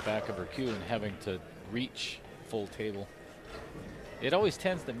extension on the back of her cue and having to reach full table. It always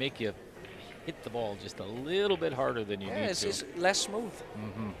tends to make you hit the ball just a little bit harder than you need to. It's less smooth.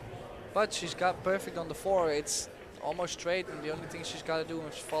 But she's got perfect on the 4. It's almost straight, and the only thing she's got to do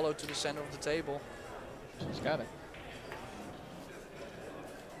is follow to the center of the table. She's got it.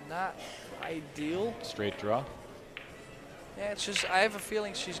 Not ideal. Straight draw. Yeah, it's just I have a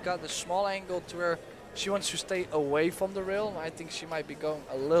feeling she's got the small angle to where she wants to stay away from the rail, and I think she might be going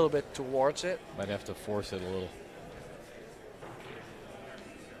a little bit towards it. Might have to force it a little.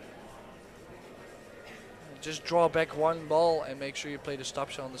 Just draw back 1 ball and make sure you play the stop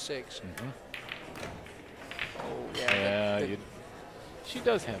shot on the 6. Oh yeah. She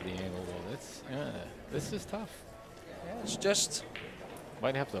does have the angle though. That's this is tough. Yeah, it's just.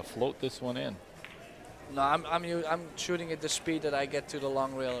 Might have to float this one in. No, I'm shooting at the speed that I get to the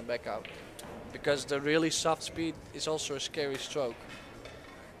long rail and back out, because the really soft speed is also a scary stroke.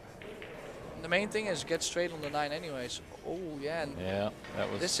 And the main thing is get straight on the 9 anyways. Oh yeah. Yeah,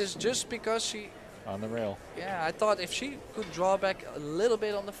 that was. This is just because she. On the rail. Yeah, I thought if she could draw back a little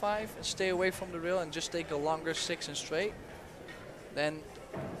bit on the 5 and stay away from the rail and just take a longer 6 and straight, then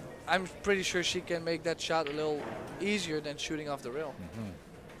I'm pretty sure she can make that shot a little easier than shooting off the rail.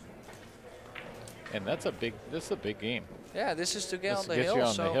 And that's a big. This is a big game. Yeah, this is to get on the gets hill. you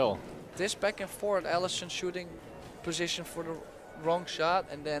on so the hill. This back and forth, Allison shooting position for the wrong shot,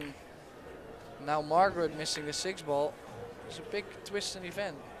 and then now Margaret missing the 6 ball. It's a big twist in the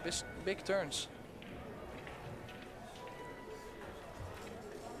event. Big turns.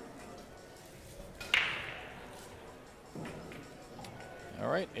 All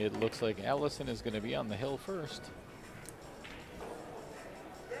right, it looks like Allison is going to be on the hill first.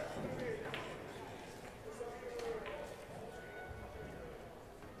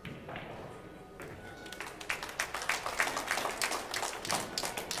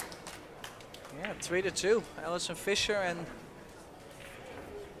 Yeah, 3-2, Allison Fisher, and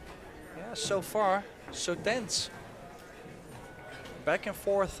yeah, so far so tense. Back and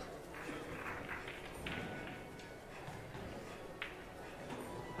forth.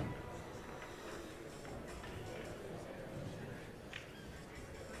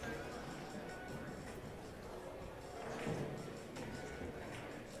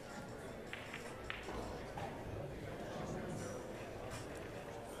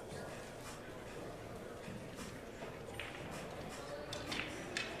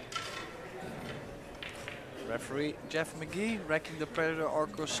 Referee Jeff McGee racking the Predator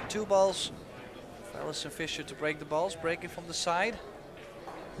Arcos II balls. For Allison Fisher to break the balls, breaking from the side.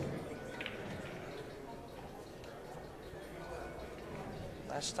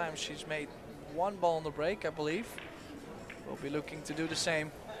 Last time she's made 1 ball on the break, I believe. We'll be looking to do the same.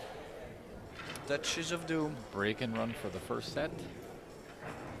 Duchess of Doom. Break and run for the first set.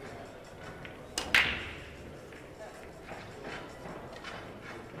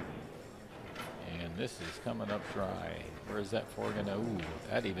 And this is coming up dry. Where is that 4 gonna? Ooh,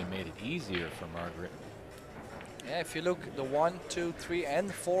 that even made it easier for Margaret. Yeah, if you look, the 1, 2, 3,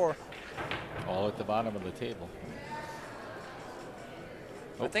 and 4. All at the bottom of the table.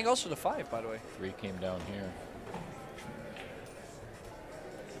 I think also the 5, by the way. 3 came down here.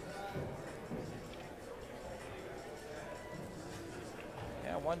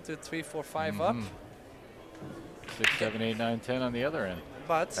 Yeah, 1, 2, 3, 4, 5 up. 6, 7, 8, 9, 10 on the other end.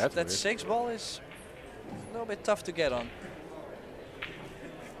 But That's that weird. 6 ball is a little bit tough to get on.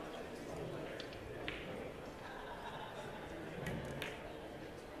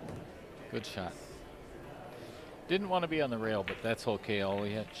 Good shot. Didn't want to be on the rail, but that's okay. All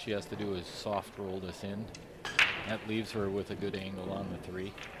she has to do is soft roll this in. That leaves her with a good angle on the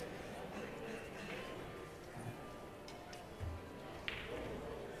 3.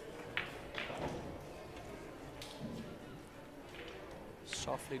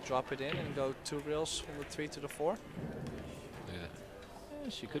 Softly drop it in and go 2 rails from the 3 to the 4. Yeah,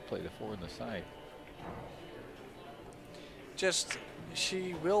 she could play the 4 on the side. Just,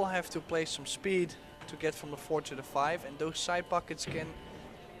 she will have to play some speed to get from the 4 to the 5, and those side pockets can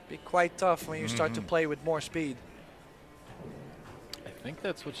be quite tough when you start to play with more speed. I think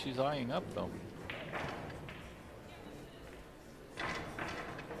that's what she's eyeing up, though.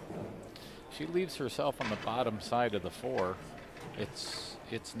 She leaves herself on the bottom side of the 4.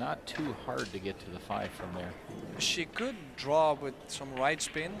 It's not too hard to get to the 5 from there. She could draw with some right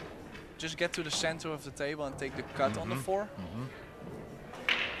spin, just get to the center of the table and take the cut on the 4.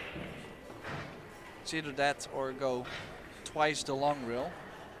 It's either that or go twice the long rail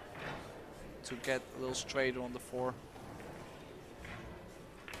to get a little straighter on the 4.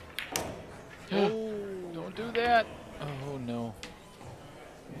 Oh, don't do that. Oh no.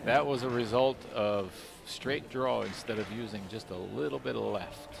 That was a result of straight draw instead of using just a little bit of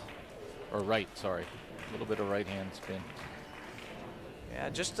left. Or right, sorry. A little bit of right hand spin. Yeah,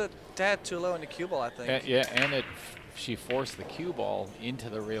 just a tad too low in the cue ball, I think. Yeah, and she forced the cue ball into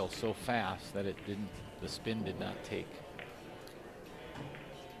the rail so fast that the spin did not take.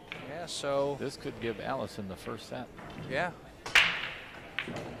 Yeah, so This could give Allison the first set. yeah.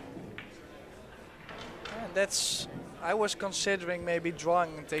 And that's, I was considering maybe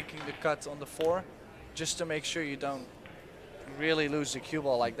drawing and taking the cut on the 4, just to make sure you don't really lose the cue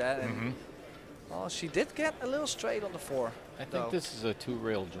ball like that. And well, she did get a little straight on the 4. I think this is a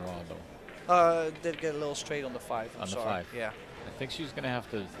 2-rail draw, though. Did get a little straight on the 5. I'm On the sorry. 5. Yeah. I think she's going to have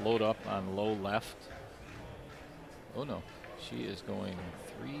to load up on low left. Oh no, she is going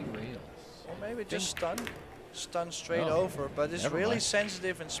 3 rails. Or maybe just stun straight No, over, but it's never really mind.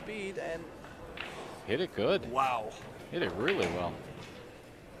 sensitive in speed and Hit it good. wow. Hit it really well.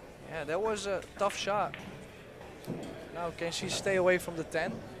 Yeah, that was a tough shot. Now can she stay away from the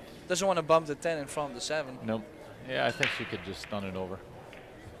 10? Doesn't want to bump the 10 in front of the 7. Nope. Yeah, I think she could just stun it over.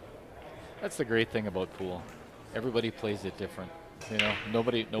 That's the great thing about pool. Everybody plays it different. You know,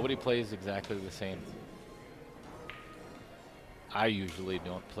 nobody plays exactly the same. I usually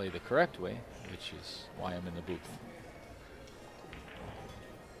don't play the correct way, which is why I'm in the booth.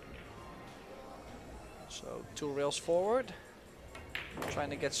 So 2 rails forward. Trying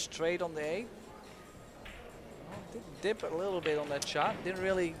to get straight on the 8. Did dip a little bit on that shot. Didn't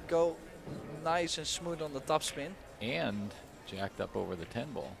really go nice and smooth on the top spin. And jacked up over the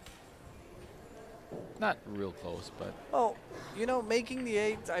 10 ball. Not real close, but Well, you know, making the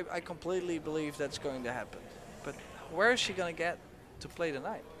 8, I completely believe that's going to happen. But where is she going to get to play the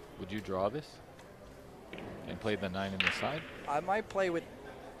 9? would you draw this? And play the 9 in the side? I might play with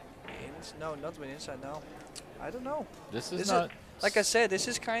no, not with inside, no. I don't know. This is not... like I said, this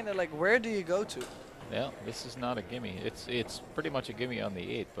is kind of like, where do you go to? Yeah, this is not a gimme. It's pretty much a gimme on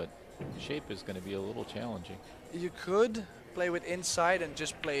the 8, but shape is going to be a little challenging. You could play with inside and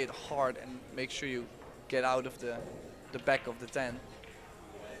just play it hard and make sure you get out of the back of the 10.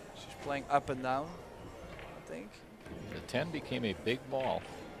 She's playing up and down, I think. The 10 became a big ball.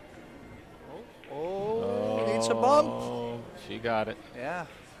 Oh, needs a bump. Oh, she got it. Yeah.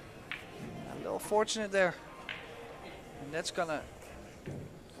 A little fortunate there. And that's gonna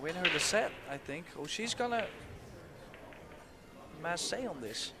win her the set, I think. Oh, she's gonna masse on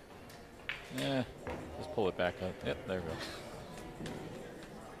this. Yeah, just pull it back up. Yep, there we go.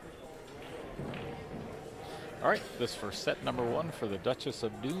 All right, this for set number 1 for the Duchess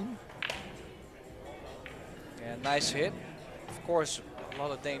of Doom. Yeah, nice hit. Of course, a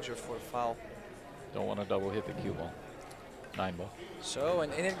lot of danger for a foul. Don't want to double hit the cue ball. 9 ball. So,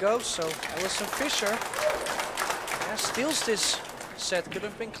 and in it goes. So, Alison Fisher steals this set. Could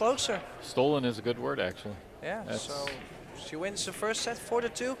have been closer. Stolen is a good word, actually. Yeah, That's so she wins the first set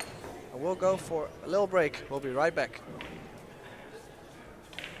 4-2. And we'll go for a little break. We'll be right back.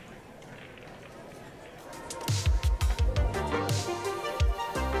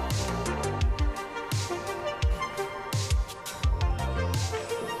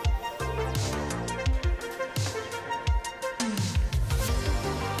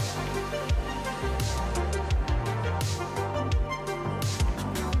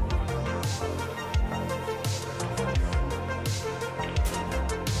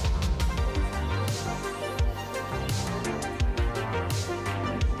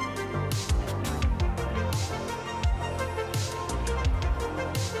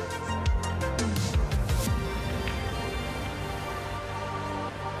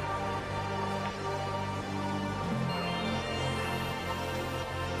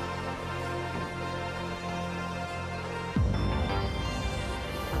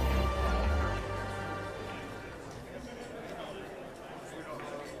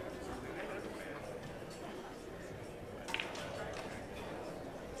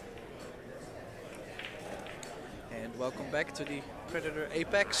 Welcome back to the Predator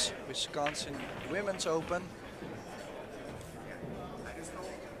Apex Wisconsin Women's Open.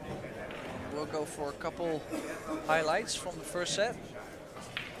 We'll go for a couple highlights from the first set.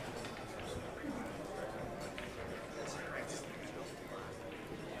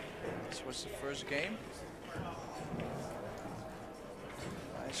 This was the first game.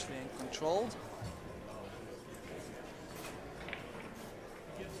 Nicely and controlled.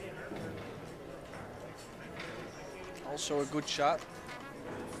 Also a good shot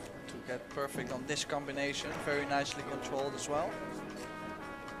to get perfect on this combination. Very nicely controlled as well.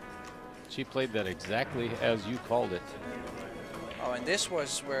 She played that exactly as you called it. Oh, and this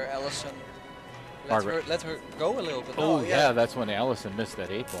was where Alison let her go a little bit. Oh, yeah, that's when Alison missed that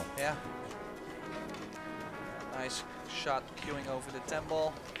 8 ball. Yeah. Nice shot queuing over the 10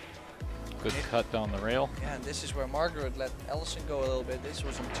 ball. Good cut down the rail. Yeah, and this is where Margaret let Alison go a little bit. This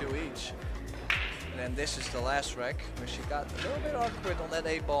was on 2 each. And then this is the last rack where she got a little bit awkward on that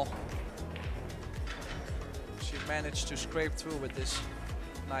 8 ball. She managed to scrape through with this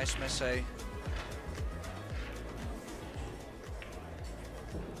nice messé.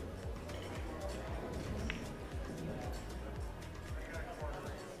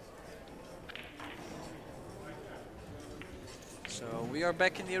 So we are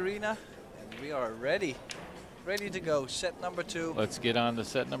back in the arena and we are ready to go. Set number 2. Let's get on to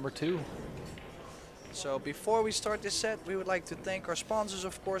set number 2. So before we start this set, we would like to thank our sponsors,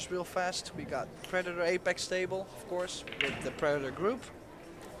 of course, real fast. We got Predator Apex Table, of course, with the Predator Group.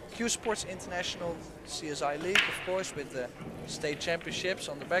 Q Sports International CSI League, of course, with the state championships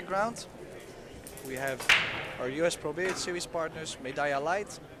on the background. We have our US Pro Billiard Series partners, Medalla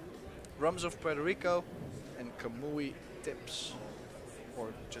Light, Rums of Puerto Rico, and Kamui Tips.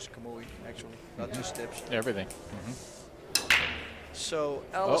 Or just Kamui, actually, not just tips. Everything. So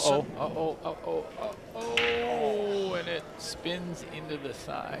Alison. And it spins into the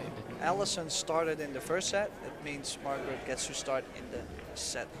side. Alison started in the first set. That means Margaret gets to start in the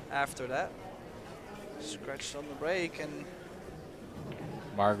set after that. Scratched on the break, and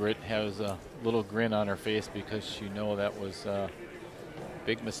Margaret has a little grin on her face because she knows that was a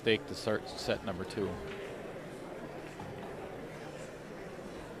big mistake to start set number 2.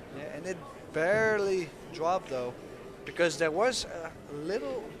 Yeah, and it barely dropped though, because there was a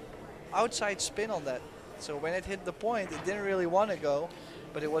little outside spin on that. So when it hit the point, it didn't really want to go,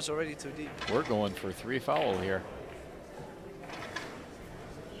 but it was already too deep. We're going for 3 foul here.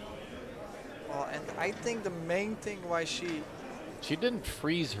 Well, and I think the main thing why she didn't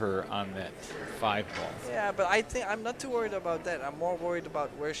freeze her on that 5 ball. Yeah, but I think I'm not too worried about that. I'm more worried about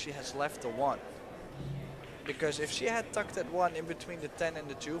where she has left the 1. Because if she had tucked that 1 in between the 10 and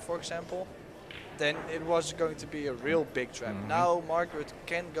the 2, for example, then it was going to be a real big trap. Now Margaret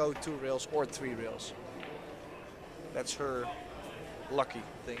can go 2 rails or 3 rails. That's her lucky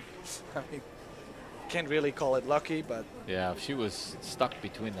thing. I mean, can't really call it lucky, but yeah, if she was stuck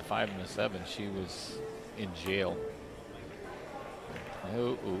between the 5 and the 7, she was in jail.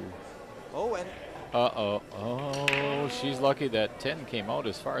 Oh, and oh, she's lucky that 10 came out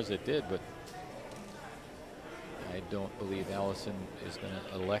as far as it did, but I don't believe Alison is going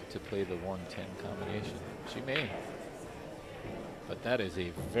to elect to play the 1-10 combination. She may, but that is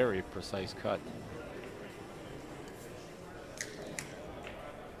a very precise cut.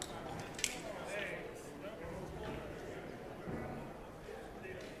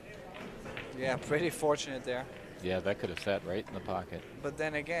 yeah, pretty fortunate there. Yeah, that could have sat right in the pocket. But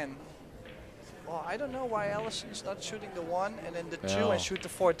then again, well, I don't know why Allison's not shooting the 1 and then the 2 No. and shoot the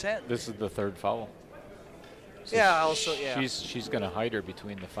 4-10. This is the third foul. So Yeah, also, yeah. She's going to hide her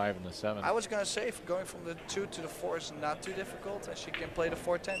between the 5 and the 7. I was going to say, if going from the 2 to the 4 is not too difficult, and she can play the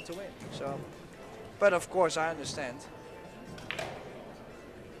 4-10 to win. So, but of course, I understand.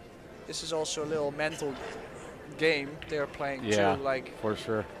 This is also a little mental game they're playing Yeah, too. Like, for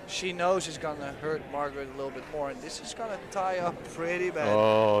sure. she knows it's going to hurt Margaret a little bit more, and this is going to tie up pretty bad.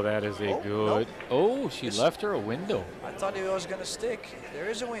 Oh, that is a Oh, good. nope. Oh, she This- left her a window. I thought it was going to stick. There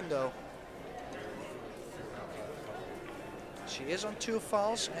is a window. She is on 2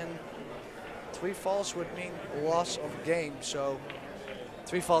 fouls, and 3 fouls would mean loss of game. So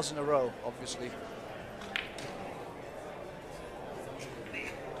 3 fouls in a row, obviously.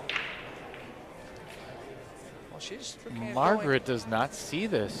 Well, she's looking at Margaret does not see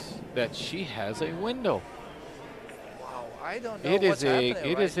this, that she has a window. going, wow, I don't know It what's is a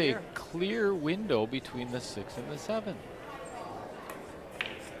happening it right is a here. clear window between the 6 and the 7.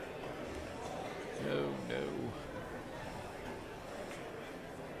 Oh no.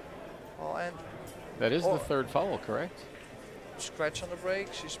 Oh, and That is Oh. the third foul, correct? scratch on the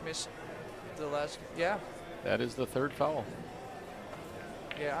break. She's missed the last. Yeah, That is the third foul.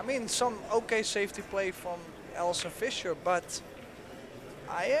 yeah. I mean, some okay safety play from Alison Fisher, but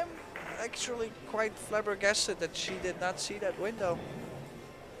I am actually quite flabbergasted that she did not see that window.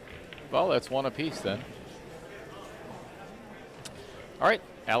 Well, that's 1 apiece then. All right,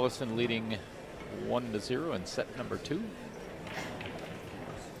 Allison leading 1-0 in set number 2.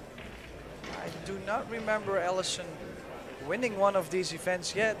 I do not remember Alison winning one of these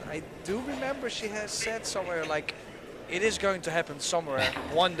events yet. I do remember she has said somewhere like, it is going to happen somewhere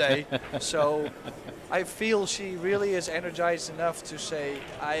one day. So I feel she really is energized enough to say,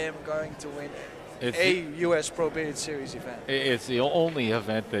 I am going to win It's a U.S. Pro Billiard Series event. It's the only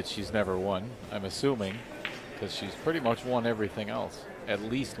event that she's never won, I'm assuming, because she's pretty much won everything else, at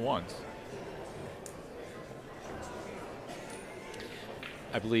least once.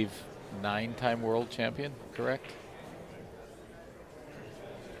 I believe 9-time world champion, correct?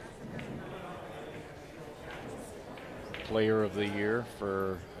 Player of the year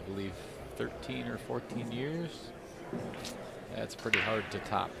for, I believe, 13 or 14 years. That's pretty hard to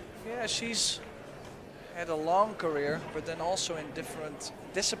top. Yeah, she's had a long career, but then also in different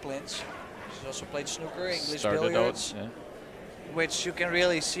disciplines. She's also played snooker, English Started billiards, out, yeah. which you can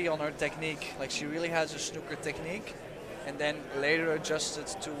really see on her technique. Like, she really has a snooker technique, and then later adjusted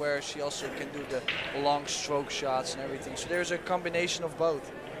to where she also can do the long stroke shots and everything. So there's a combination of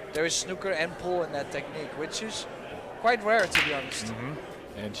both. There is snooker and pool in that technique, which is quite rare, to be honest.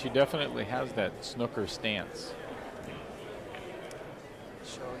 And she definitely has that snooker stance.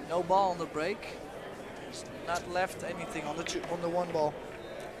 So no ball on the break. It's not left anything on the 1 ball.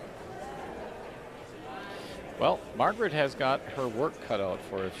 Well, Margaret has got her work cut out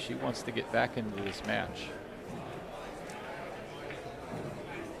for her if she wants to get back into this match.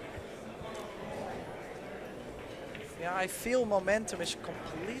 Yeah, I feel momentum is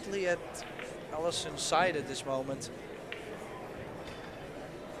completely at Allison's side at this moment.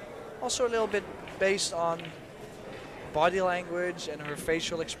 Also a little bit based on body language and her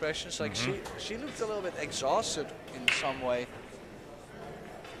facial expressions. Like, she looked a little bit exhausted in some way.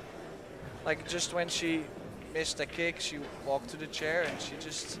 Like, just when she missed a kick, she walked to the chair and she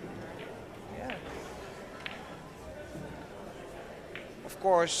just, yeah. Of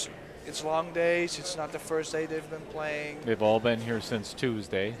course, it's long days. It's not the first day they've been playing. They've all been here since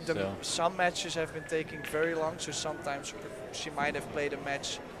Tuesday. So. Some matches have been taking very long, so sometimes she might have played a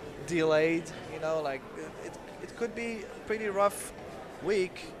match delayed. You know, like, it could be a pretty rough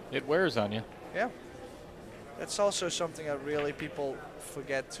week. It wears on you. Yeah. That's also something that really people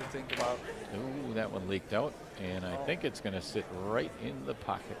forget to think about. Ooh, that one leaked out, and I think it's going to sit right in the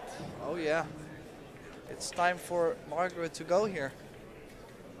pocket. Oh, yeah. It's time for Margaret to go here.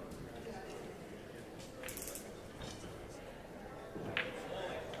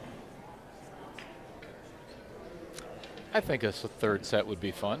 I think a third set would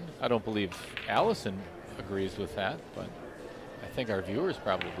be fun. I don't believe Allison agrees with that, but I think our viewers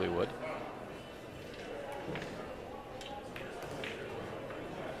probably would.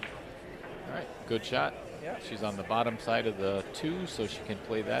 All right, good shot. Yeah. She's on the bottom side of the 2, so she can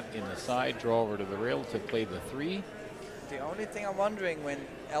play that in the side, draw over to the rail to play the 3. The only thing I'm wondering, when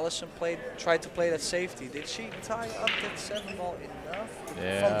Allison tried to play that safety, did she tie up that 7 ball enough?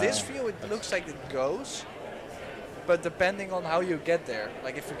 Yeah. From this view, it looks like it goes. But depending on how you get there,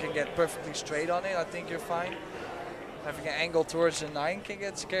 like if you can get perfectly straight on it, I think you're fine. Having an angle towards the 9 can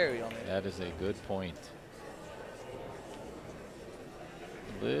get scary on it. That is a good point.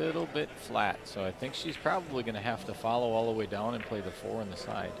 little bit flat, so I think she's probably going to have to follow all the way down and play the 4 on the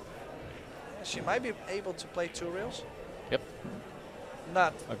side. She might be able to play 2 rails. Yep.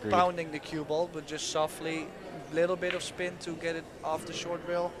 Not Agreed. pounding the cue ball, but just softly, little bit of spin to get it off the short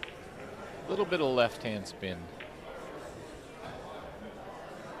rail. A little bit of left-hand spin.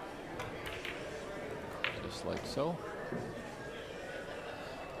 Just like so.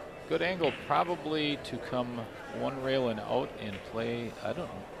 Good angle probably to come 1 rail and out and play, I don't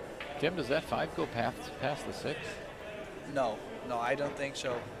know. Tim, does that 5 go past the 6? No, I don't think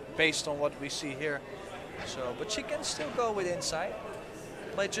so, based on what we see here. So, but she can still go with inside.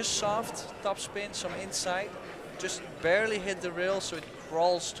 Play just soft, top spin, some inside. Just barely hit the rail so it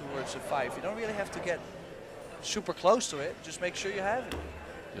crawls towards the 5. You don't really have to get super close to it. Just make sure you have it.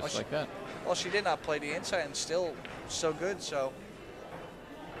 Just like that. Well, she did not play the inside and still so good, so.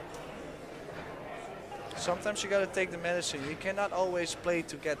 Sometimes you got to take the medicine. You cannot always play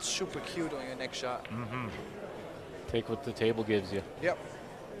to get super cute on your next shot. Mm-hmm. Take what the table gives you. Yep.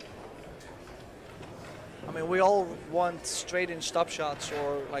 I mean, we all want straight-in stop shots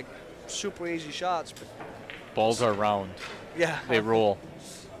or like super easy shots, but balls are round. Yeah. They roll.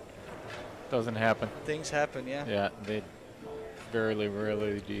 Doesn't happen. Things happen, yeah. Yeah, they very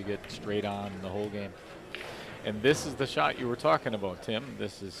rarely do you get straight on the whole game. And this is the shot you were talking about, Tim.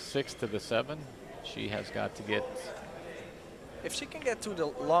 This is 6 to the 7. She has got to get. If she can get to the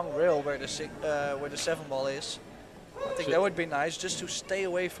long rail where the 7 ball is, I think that would be nice, just to stay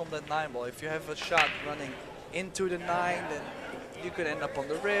away from that 9 ball. If you have a shot running into the 9, then you could end up on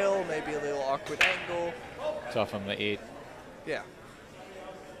the rail, maybe a little awkward angle. Tough on the 8. Yeah.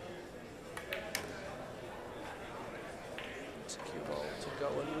 It's a cue ball to go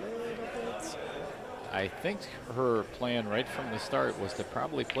a little bit. I think her plan right from the start was to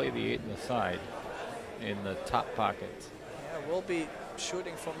probably play the 8 in the side, in the top pocket. Yeah, we'll be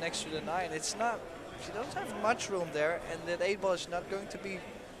shooting from next to the 9. It's not. She doesn't have much room there, and that 8 ball is not going to be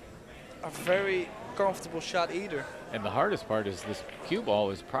a very comfortable shot either. And the hardest part is this cue ball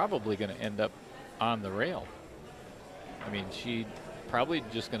is probably going to end up on the rail. I mean, she probably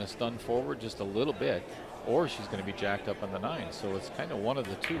just going to stun forward just a little bit, or she's going to be jacked up on the 9. So it's kind of one of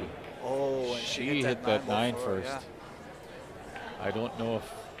the two. Oh, and she hit that 9 first. Yeah. I don't know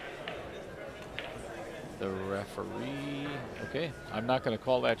if the referee, okay, I'm not going to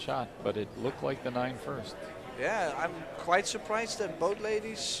call that shot, but it looked like the 9 first. Yeah, I'm quite surprised that both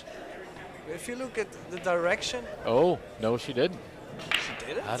ladies, if you look at the direction. Oh, no, she didn't. She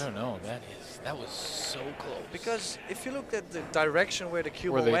didn't? I don't know. That was so close. Because if you look at the direction where the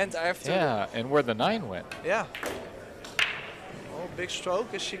cue ball went after. Yeah, and where the 9 went. Yeah. Oh, big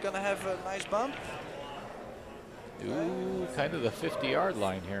stroke. Is she going to have a nice bump? Ooh, kind of the 50-yard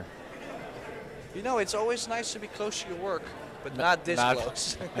line here. You know, it's always nice to be close to your work, but not this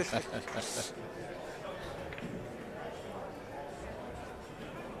close.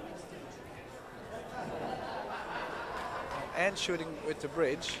 And shooting with the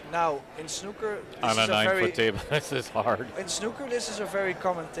bridge. Now, in snooker, on a 9-foot table, this is hard. In snooker, this is a very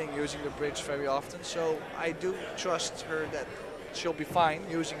common thing, using the bridge very often. So I do trust her that she'll be fine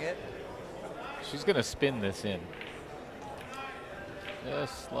using it. She's going to spin this in.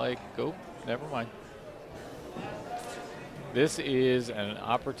 Just like, oh, never mind. This is an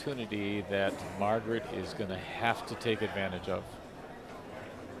opportunity that Margaret is going to have to take advantage of.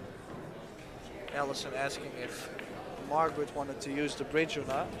 Allison asking if Margaret wanted to use the bridge or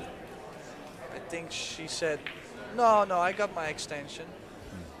not. I think she said, no, I got my extension.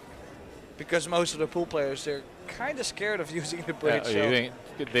 Because most of the pool players, they're kind of scared of using the bridge. You think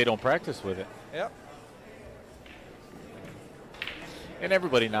they don't practice with it. Yep. And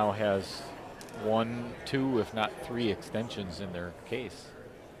everybody now has 1, 2, if not 3 extensions in their case.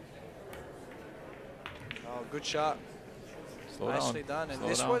 Oh, good shot. Nicely done. And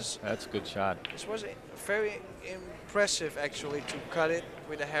this was. That's a good shot. This was very impressive, actually, to cut it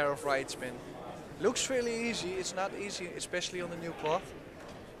with a hair of right spin. Looks really easy. It's not easy, especially on the new cloth.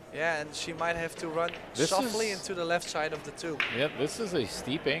 Yeah, and she might have to run softly into the left side of the 2. Yeah, this is a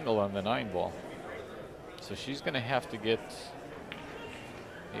steep angle on the 9 ball. So she's going to have to get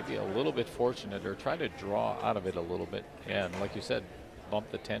maybe a little bit fortunate or try to draw out of it a little bit. Yeah, and like you said,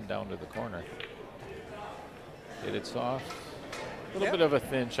 bump the 10 down to the corner. Get it soft. A little bit of a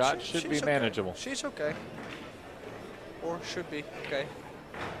thin shot. Should be manageable. She's okay. Or should be okay.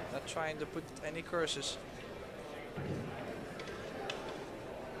 Not trying to put any curses.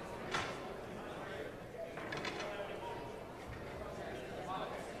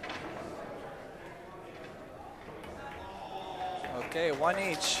 Okay, 1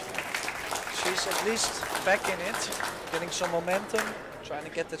 each. She's at least back in it, getting some momentum. trying to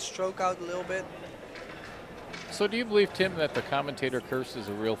get that stroke out a little bit. So do you believe, Tim, that the commentator curse is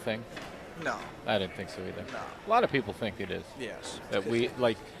a real thing? No. I didn't think so either. No. A lot of people think it is. Yes. That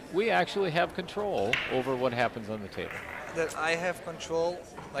we actually have control over what happens on the table. That I have control.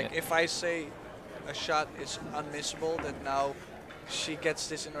 Like if I say a shot is unmissable, that now she gets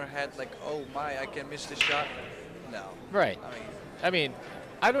this in her head, like, oh my, I can miss this shot. No. Right. I mean,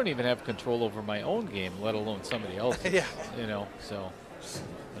 I don't even have control over my own game, let alone somebody else's. Yeah. You know, so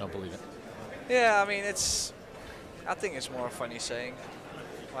I don't believe it. Yeah, I mean, I think it's more a funny saying,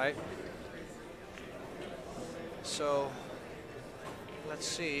 right? So, let's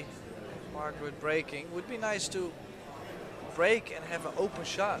see. Margaret breaking. Would be nice to break and have an open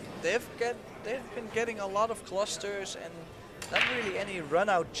shot. They've been getting a lot of clusters and not really any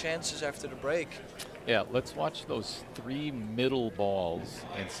run-out chances after the break. Yeah, let's watch those 3 middle balls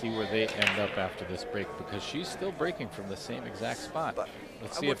and see where they end up after this break, because she's still breaking from the same exact spot. But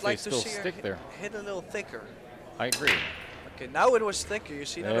let's I see would if like they to still see stick her there. hit a little thicker. I agree. Okay, now it was thicker. You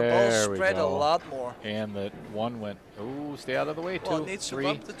see that the There ball we spread a go. lot more. And that one went, oh, stay out of the way, 2, Well, it needs 3. to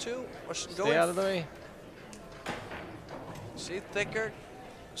bump the 2. Or Stay out of the way. See, thicker.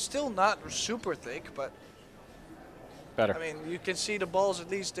 Still not super thick, but Better. I mean, you can see the balls, at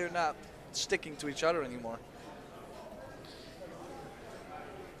least they're not sticking to each other anymore.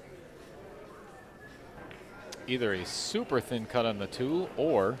 Either a super thin cut on the 2,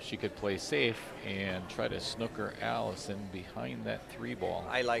 or she could play safe and try to snooker Allison behind that 3 ball.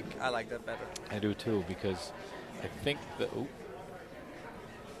 I like that better. I do too, because I think that.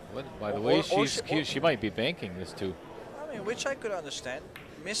 By the way, she might be banking this 2. I mean, which I could understand.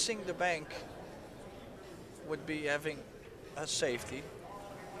 Missing the bank would be having a safety.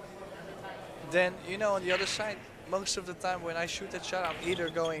 Then, you know, on the other side, most of the time when I shoot that shot, I'm either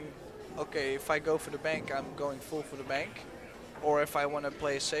going, okay, if I go for the bank, I'm going full for the bank. Or if I want to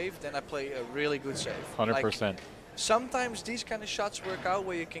play safe, then I play a really good save. 100%. Like, sometimes these kind of shots work out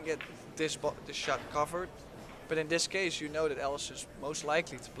where you can get this shot covered. But in this case, you know that Alice is most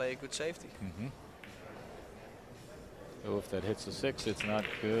likely to play a good safety. Mm-hmm. Oh, if that hits the 6, it's not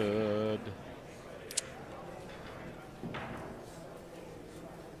good.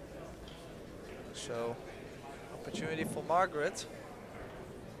 So, opportunity for Margaret.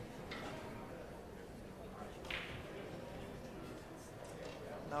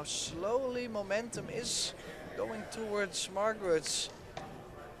 Now slowly momentum is going towards Margaret's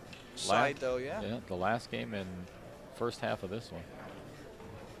side though, yeah? Yeah, the last game and first half of this one.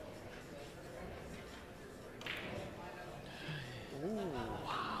 Ooh,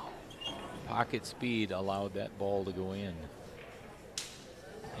 wow. Pocket speed allowed that ball to go in.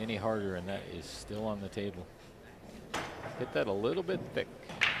 Any harder and that is still on the table. Hit that a little bit thick.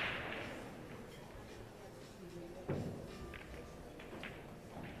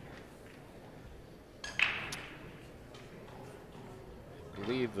 I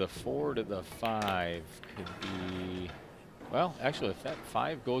believe the 4 to the 5 could be, well, actually if that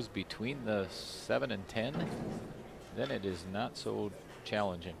 5 goes between the 7 and 10, then it is not so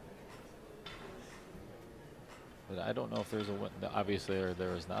challenging. But I don't know if there's a window. Obviously,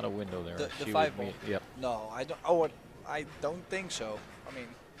 there is not a window there. The 5 ball. Yep. No, I don't. Oh, I don't think so. I mean,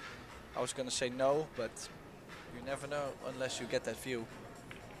 I was gonna say no, but you never know unless you get that view.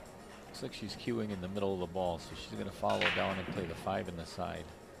 Looks like she's queuing in the middle of the ball, so she's gonna follow down and play the 5 in the side.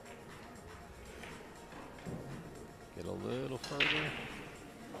 Get a little further.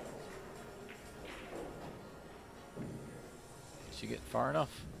 Did she get far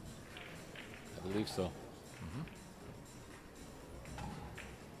enough? I believe so.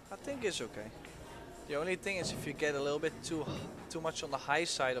 I think it's okay. The only thing is if you get a little bit too much on the high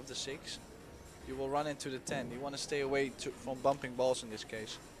side of the 6, you will run into the 10. You want to stay away from bumping balls in this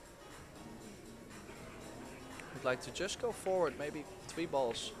case. I'd like to just go forward, maybe 3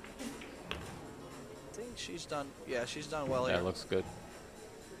 balls. I think she's done. Yeah, she's done well here. That looks good.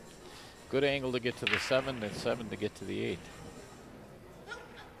 Good angle to get to the 7, then 7 to get to the 8.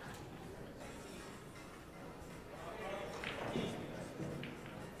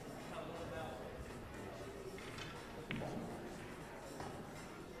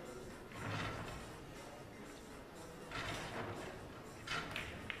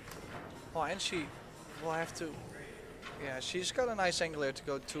 Oh, and she will have to. Yeah, she's got a nice angle here to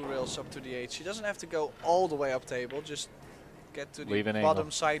go 2 rails up to the 8. She doesn't have to go all the way up table. Just get to the bottom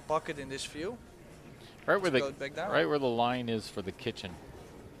side pocket in this view. Right where the line is for the kitchen.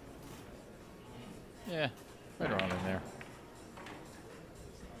 Yeah, right around in there.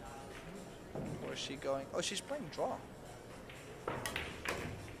 Where's she going? Oh, she's playing draw.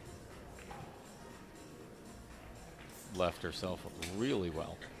 left herself really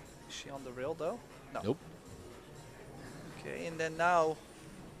well. Is she on the rail though? No. Nope. Okay, and then now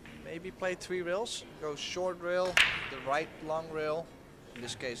maybe play 3 rails. Go short rail, the right long rail, in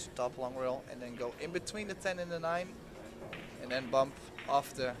this case the top long rail, and then go in between the 10 and the 9, and then bump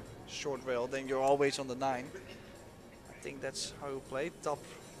off the short rail. Then you're always on the 9. I think that's how you play, top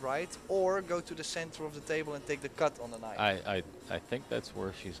right, or go to the center of the table and take the cut on the 9. I think that's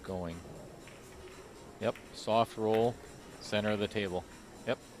where she's going. Yep, soft roll, center of the table.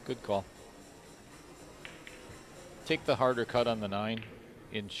 Yep, good call. Take the harder cut on the 9.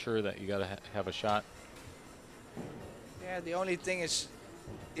 Ensure that you got to have a shot. Yeah, the only thing is,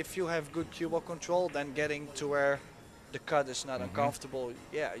 if you have good cue ball control, then getting to where the cut is not uncomfortable,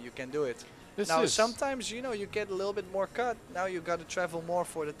 yeah, you can do it. Now, sometimes, you know, you get a little bit more cut. Now you got to travel more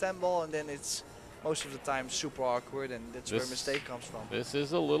for the 10 ball, and then it's most of the time super awkward, and that's where mistake comes from. This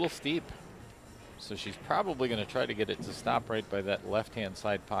is a little steep. So she's probably going to try to get it to stop right by that left-hand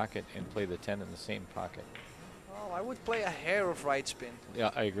side pocket and play the 10 in the same pocket. Oh, I would play a hair of right spin.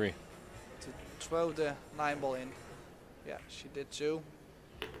 Yeah, I agree. To throw the 9 ball in. Yeah, she did too.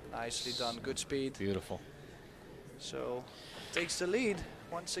 Nicely done, good speed. Beautiful. So, takes the lead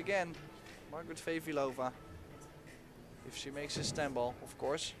once again, Margaret Fefilova. If she makes his 10 ball, of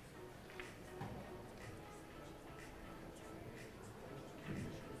course.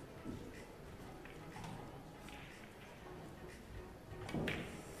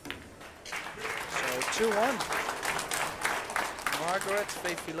 So 2-1. Margaret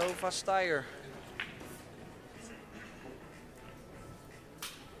Fefilova Steyer.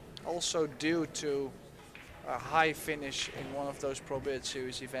 Also due to a high finish in one of those Pro Billiard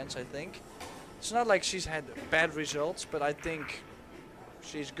Series events, I think. It's not like she's had bad results, but I think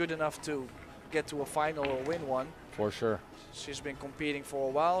she's good enough to get to a final or win one. For sure. She's been competing for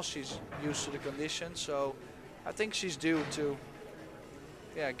a while. She's used to the conditions, so I think she's due to,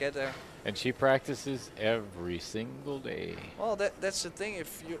 yeah, get there. And she practices every single day. Well, that's the thing.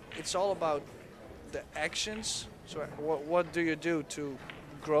 If you, it's all about the actions. So what do you do to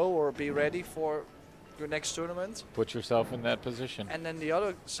grow or be ready for your next tournament? Put yourself in that position. And then the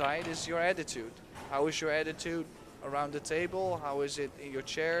other side is your attitude. How is your attitude around the table? How is it in your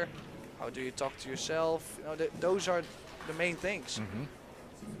chair? How do you talk to yourself? You know, those are the main things.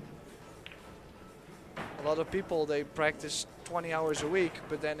 A lot of people, they practice 20 hours a week,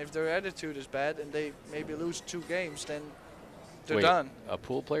 but then if their attitude is bad and they maybe lose 2 games, then they're done. A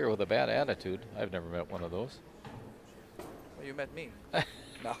pool player with a bad attitude? I've never met one of those. Well, you met me.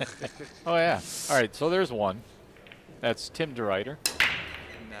 No. Oh, yeah. All right, so there's one. That's Tim DeRuyter.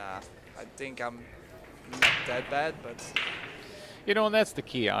 Nah, I think I'm not that bad, but... You know, and that's the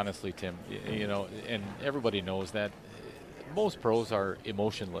key, honestly, Tim. You know, and everybody knows that. Most pros are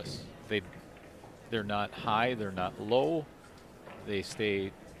emotionless. They're not high, they're not low. They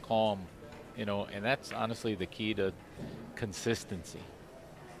stay calm, you know, and that's honestly the key to consistency.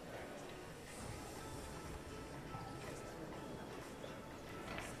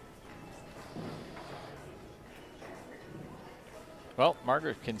 Well,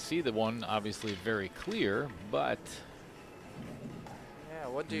 Margaret can see the one obviously very clear, but yeah,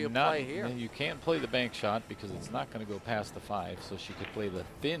 what do you play here? You can't play the bank shot because it's not going to go past the 5, so she could play the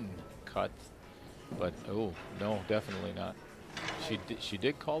thin cut, but oh, no, definitely not. She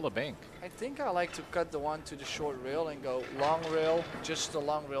did call the bank. I think I like to cut the 1 to the short rail and go long rail, just the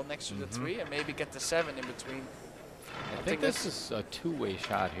long rail next to the 3, and maybe get the 7 in between. I think this is a 2-way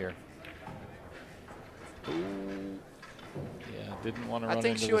shot here. Ooh. Yeah, didn't want to run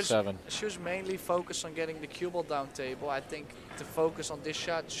into the 7. She was mainly focused on getting the cue ball down table. I think the focus on this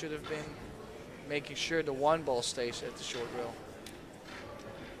shot should have been making sure the 1 ball stays at the short rail.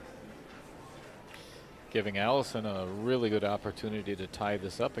 Giving Allison a really good opportunity to tie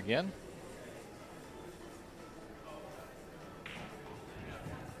this up again.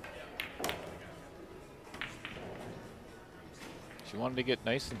 She wanted to get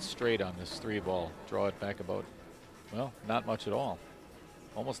nice and straight on this 3 ball. Draw it back about, well, not much at all.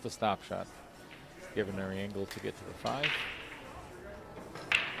 Almost a stop shot. Giving her angle to get to the 5.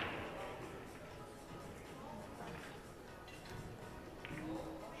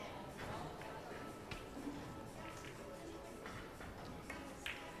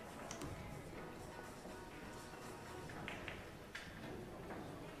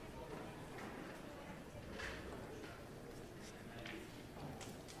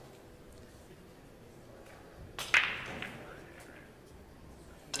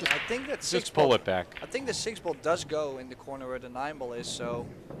 I think that just pull it back. I think the 6 ball does go in the corner where the 9 ball is, so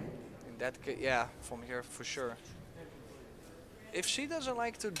in that case, yeah, from here for sure. If she doesn't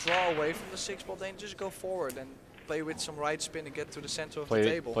like to draw away from the 6 ball, then just go forward and play with some right spin and get to the center of the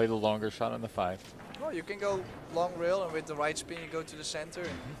table. Play the longer shot on the 5. Well, you can go long rail, and with the right spin you go to the center.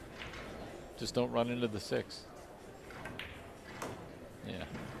 And just don't run into the 6. Yeah,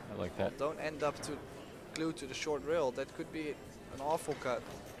 I like that. Don't end up glued to the short rail. That could be an awful cut.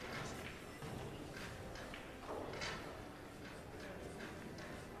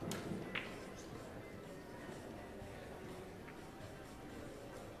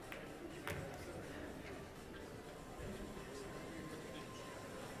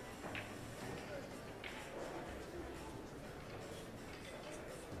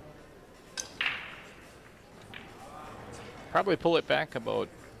 Probably pull it back about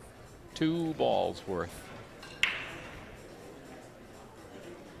 2 balls worth.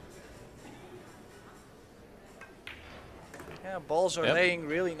 Yeah, balls are laying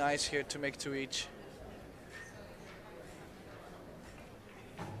really nice here to make 2 each.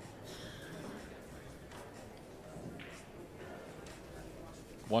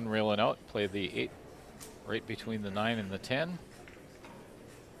 One rail and out, play the 8 right between the 9 and the 10.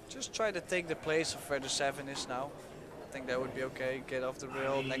 Just try to take the place of where the 7 is now. I think that would be okay. Get off the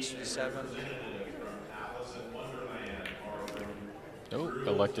rail next to the 7. Oh,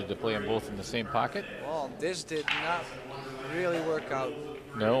 elected to play them both in the same pocket. Well, this did not really work out.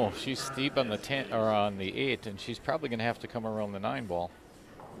 No, she's steep on the 10 or on the 8, and she's probably going to have to come around the 9 ball.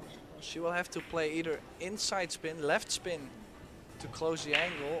 She will have to play either inside spin, left spin to close the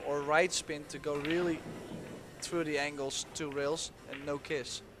angle, or right spin to go really through the angles, 2 rails, and no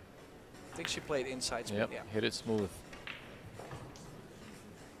kiss. I think she played inside spin. Yep, Yeah. hit it smooth.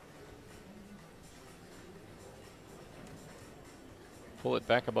 Pull it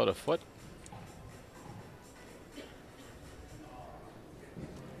back about a foot.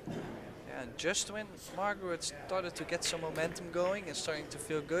 Yeah, and just when Margaret started to get some momentum going and starting to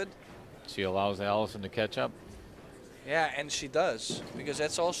feel good. She allows Allison to catch up. Yeah, and she does, because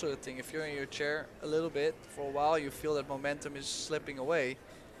that's also the thing. If you're in your chair a little bit for a while, you feel that momentum is slipping away.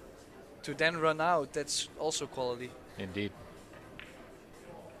 To then run out, that's also quality. Indeed.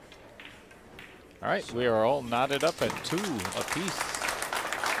 All right, we are all knotted up at 2 apiece.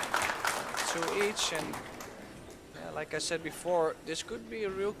 2 each, and yeah, like I said before, this could be a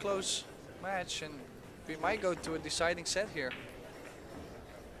real close match, and we might go to a deciding set here.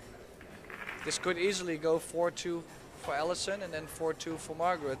 This could easily go 4-2 for Allison and then 4-2 for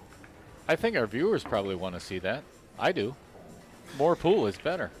Margaret. I think our viewers probably want to see that. I do. More pool is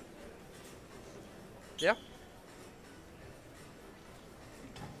better. Yeah.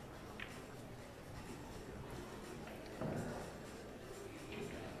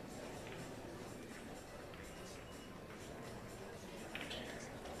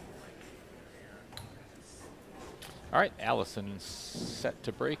 All right, Allison's set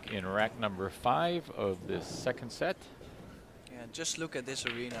to break in rack number 5 of this second set. Yeah, just look at this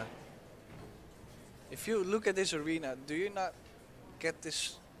arena. If you look at this arena, do you not get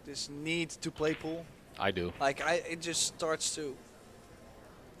this need to play pool? I do. Like it just starts to,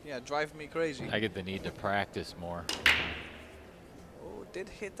 yeah, drive me crazy. I get the need to practice more. Oh, did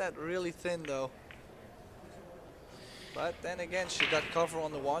hit that really thin though. But then again, she got cover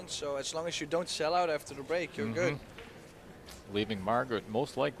on the 1, so as long as you don't sell out after the break, you're good. Leaving Margaret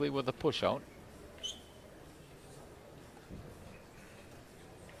most likely with a push out.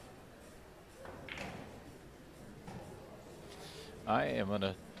 I am going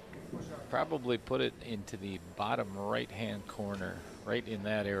to probably put it into the bottom right hand corner, right in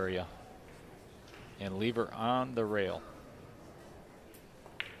that area, and leave her on the rail.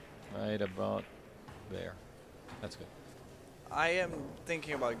 Right about there. That's good. I am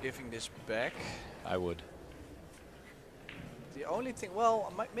thinking about giving this back. I would. The only thing,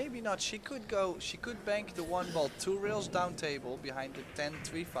 well, maybe not. She could bank the 1 ball 2 rails down table behind the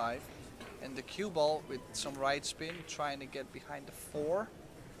 10-3-5, and the cue ball with some right spin trying to get behind the 4.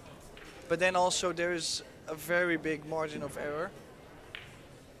 But then also there is a very big margin of error.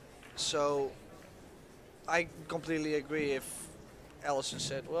 So I completely agree if Allison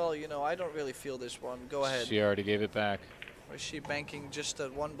said, well, you know, I don't really feel this one. Go ahead. She already gave it back. Or is she banking just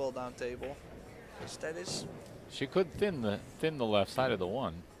that 1 ball down table? Because that is. She could thin the left side of the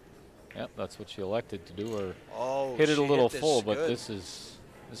 1. Yep, that's what she elected to do. Or hit it a little full, but this is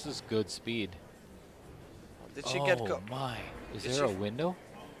good speed. Did she get go? Oh my! Is there a window?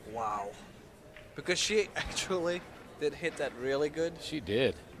 Wow. Because she actually did hit that really good. She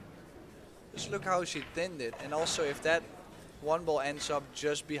did. Just look how she thinned it, and also if that 1 ball ends up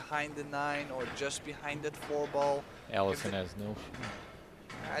just behind the 9 or just behind that 4 ball. Allison has no.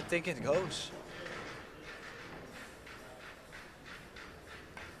 I think it goes.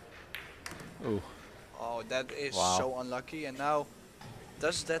 Ooh. Oh, that is Wow. so unlucky. And now,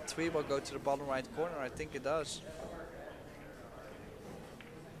 does that 3-ball go to the bottom right corner? I think it does.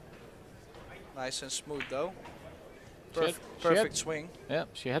 Nice and smooth though. Perfect swing. Yeah,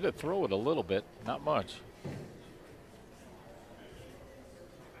 she had to throw it a little bit, not much.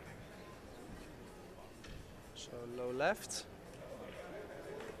 So low left.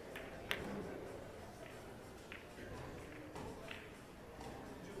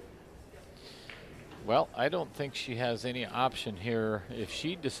 Well, I don't think she has any option here. If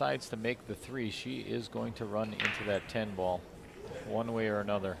she decides to make the 3, she is going to run into that 10 ball one way or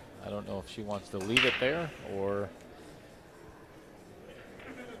another. I don't know if she wants to leave it there or...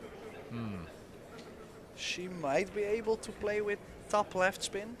 She might be able to play with top left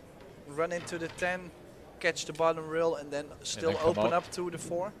spin, run into the 10, catch the bottom rail, and then still open up to the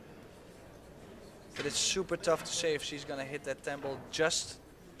 4. But it's super tough to say if she's gonna hit that 10 ball just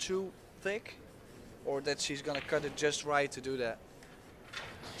too thick, or that she's gonna cut it just right to do that.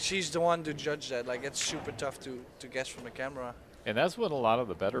 She's the one to judge that. Like, it's super tough to guess from the camera. And that's what a lot of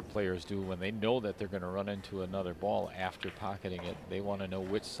the better players do when they know that they're going to run into another ball after pocketing it. They want to know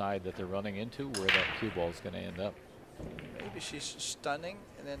which side that they're running into, where that cue ball is going to end up. Maybe she's stunning,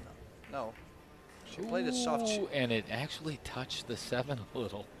 and then, no. She played it soft. And it actually touched the 7 a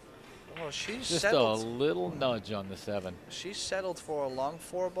little. Oh, she's just settled. A little nudge on the 7. She's settled for a long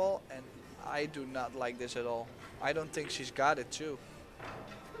 4 ball, and I do not like this at all. I don't think she's got it too.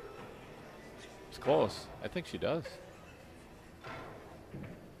 It's close. I think she does.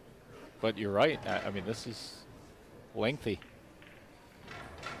 But you're right. I mean, this is lengthy.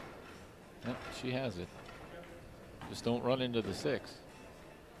 Yep, she has it. Just don't run into the 6.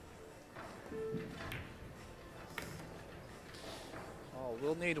 Oh,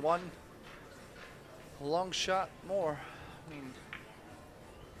 we'll need one long shot more. I mean,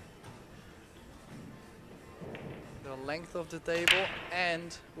 the length of the table,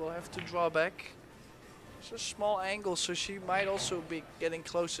 and we'll have to draw back. It's a small angle, so she might also be getting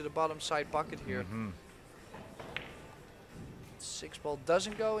close to the bottom side pocket here. 6 ball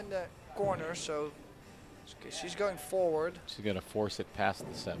doesn't go in the corner, so okay, she's going forward. She's going to force it past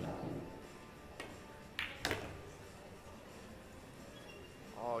the 7.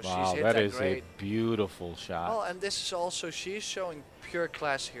 Oh, wow, she's hit that is great. A beautiful shot. Well, and this is also, she's showing pure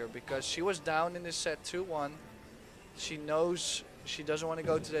class here because she was down in this set 2-1. She knows she doesn't want to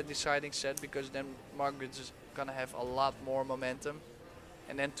go to that deciding set because then Margaret is going to have a lot more momentum.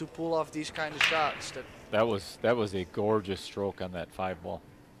 And then to pull off these kind of shots. That was a gorgeous stroke on that 5 ball.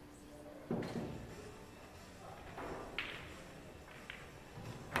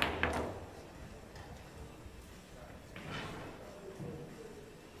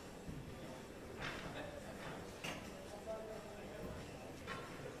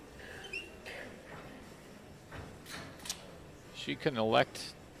 She can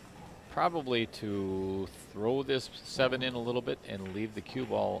elect probably to throw this 7 in a little bit and leave the cue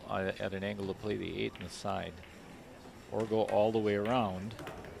ball at an angle to play the 8 in the side, or go all the way around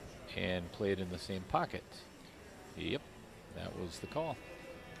and play it in the same pocket. Yep, that was the call.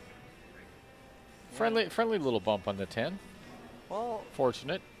 Yeah. Friendly little bump on the 10. Well,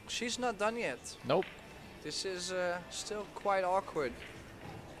 fortunate. She's not done yet. Nope. This is still quite awkward.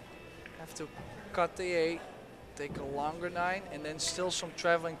 Have to cut the 8. Take a longer 9, and then still some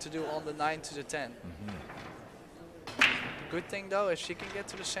traveling to do on the 9 to the 10. Good thing though, if she can get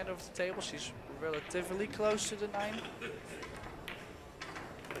to the center of the table, she's relatively close to the 9.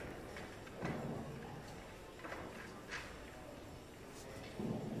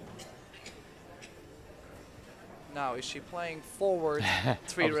 Now, is she playing forward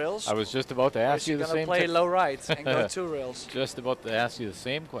 3 rails? I was just about to ask you the same. Or is she gonna play low right and go 2 rails? Just about to ask you the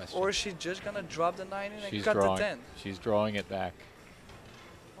same question. Or is she just gonna drop the 9 in and cut drawing. the 10? She's drawing it back.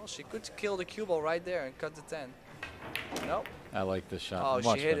 Well, she could kill the cue ball right there and cut the 10. Nope. I like this shot. Oh,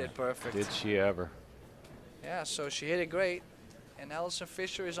 much she hit better. it perfect. Did she ever? Yeah, so she hit it great. And Alison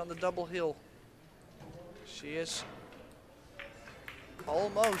Fisher is on the double hill. She is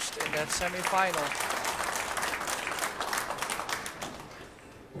almost in that semi-final.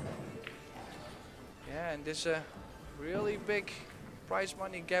 Yeah, and there's a really big prize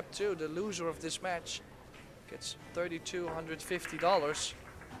money gap too. The loser of this match gets $3,250,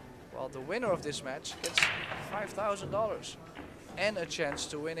 while the winner of this match gets $5,000 and a chance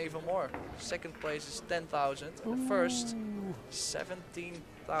to win even more. Second place is $10,000, and first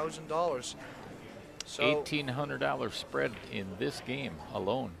 $17,000. So $1,800 spread in this game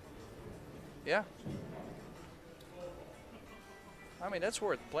alone. Yeah. I mean, that's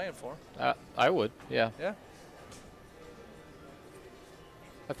worth playing for. I would, yeah. Yeah.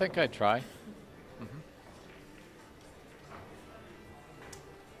 I think I'd try.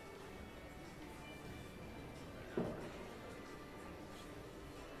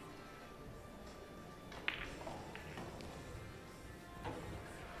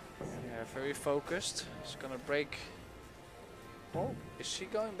 very focused. She's gonna break. Oh, is she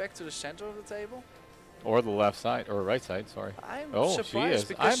going back to the center of the table? Or the left side, or right side, sorry. I'm Oh, she surprised is.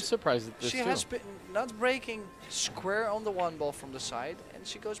 because I'm surprised at this she too. has been not breaking square on the one ball from the side, and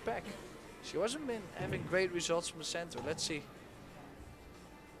she goes back. She hasn't been having great results from the center. Let's see.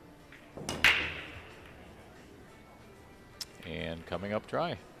 And coming up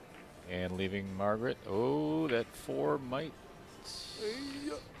dry. And leaving Margaret. Oh, that 4 might.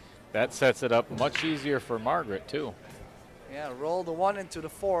 That sets it up much easier for Margaret too. Yeah, roll the 1 into the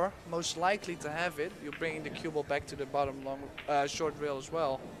 4. Most likely to have it. You're bringing the cue ball back to the bottom long, short rail as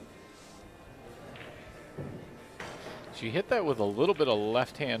well. She hit that with a little bit of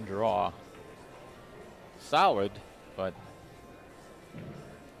left-hand draw. Solid, but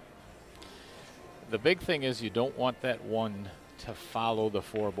the big thing is you don't want that 1 to follow the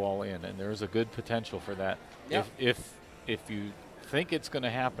 4 ball in, and there's a good potential for that. Yep. If you think it's going to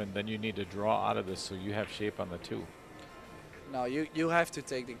happen, then you need to draw out of this so you have shape on the 2. No, you have to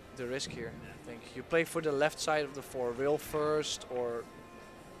take the risk here. I think you play for the left side of the 4 rail first, or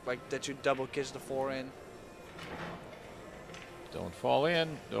like that you double kiss the 4 in. Don't fall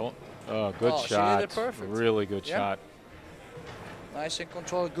in. Don't. Good Oh, shot. she did it perfect. Really good Yep. shot. Nice and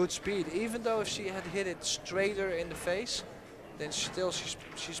controlled, good speed. Even though if she had hit it straighter in the face, then still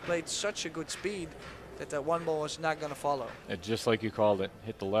she's played such a good speed that that 1 ball was not going to follow. And just like you called it,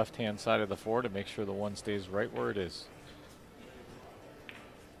 hit the left-hand side of the 4 to make sure the 1 stays right where it is.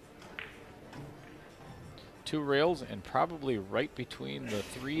 2 rails and probably right between the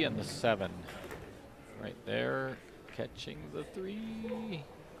 3 and the 7. Right there, catching the 3.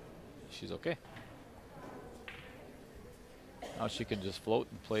 She's okay. Now she can just float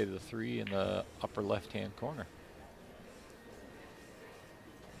and play the 3 in the upper left-hand corner.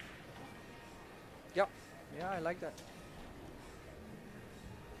 Yep. Yeah, I like that.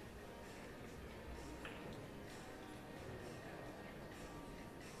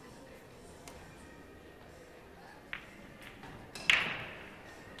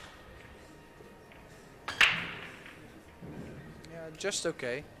 Just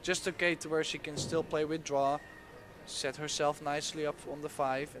okay. Just okay to where she can still play with draw, set herself nicely up on the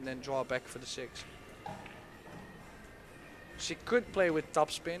 5, and then draw back for the 6. She could play with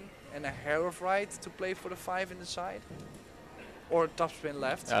topspin and a hair of right to play for the 5 in the side. Or topspin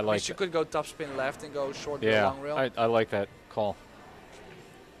left. I like she that. could go topspin left and go short rail, long rail. I like that call.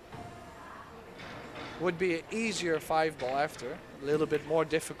 Would be an easier 5 ball after. A little bit more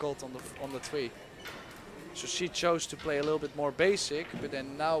difficult on the 3. So she chose to play a little bit more basic, but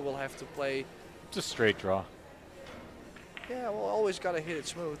then now we'll have to play. Just straight draw. Yeah, we'll always gotta hit it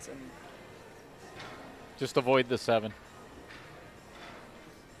smooth and Just avoid the 7.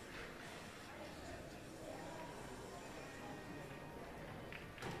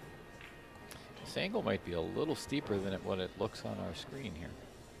 This angle might be a little steeper than what it looks on our screen here.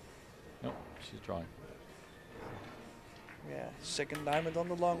 Nope, she's drawing. yeah, second diamond on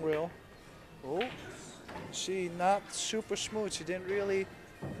the long rail. Oh, she not super smooth. She didn't really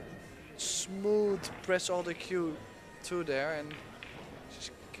smooth press all the cue to there, and she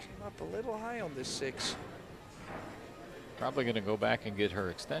came up a little high on this 6. Probably going to go back and get her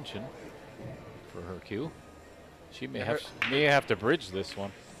extension for her cue. She may have to bridge this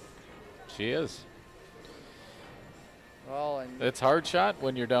one. She is. Well, and It's hard shot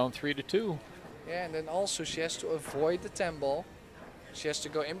when you're down 3-2. yeah, and then also she has to avoid the 10 ball. She has to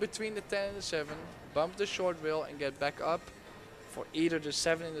go in between the 10 and the 7, bump the short rail, and get back up for either the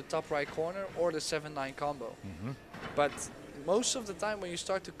 7 in the top right corner or the 7-9 combo. But most of the time when you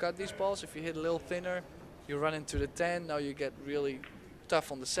start to cut these balls, if you hit a little thinner, you run into the 10. Now you get really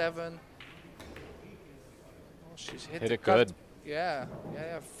tough on the 7. Oh, she's hit Hit the it cut. good. Yeah,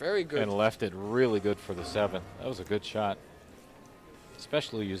 very good. And left it really good for the 7. That was a good shot,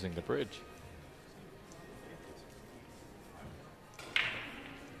 especially using the bridge.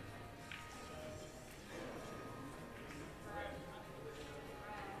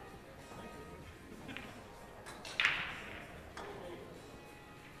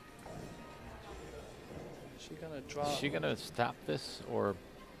 She gonna draw. Is she going to stop this or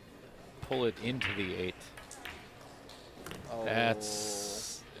pull it into the 8? Oh.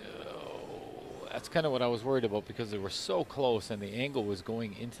 That's kind of what I was worried about, because they were so close and the angle was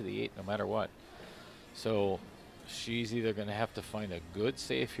going into the 8 no matter what. So she's either going to have to find a good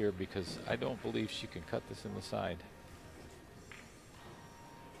safe here, because I don't believe she can cut this in the side.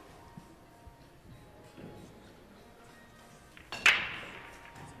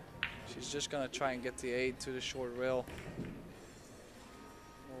 She's just gonna try and get the 8 to the short rail.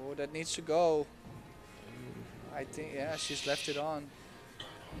 Oh, that needs to go. I think, yeah, she's left it on.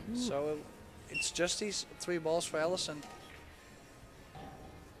 So it's just these 3 balls for Allison.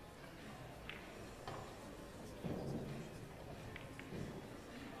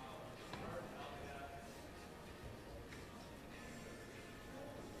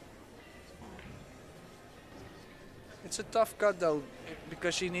 It's a tough cut though,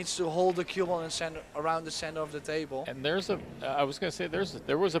 because she needs to hold the cue ball and around the center of the table. And there's a, I was going to say,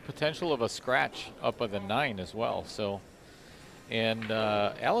 there was a potential of a scratch up at the 9 as well. So, and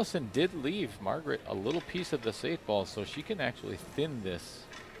Allison did leave Margaret a little piece of this 8 ball, so she can actually thin this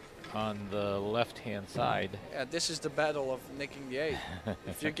on the left-hand side. Yeah, this is the battle of nicking the 8.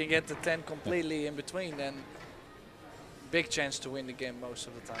 If you can get the 10 completely in between, then big chance to win the game most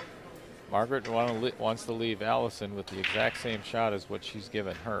of the time. Margaret wants to leave Allison with the exact same shot as what she's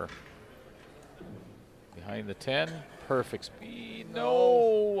given her. Behind the 10, perfect speed.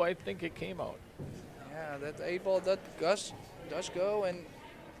 No, I think it came out. Yeah, that 8 ball that does go, and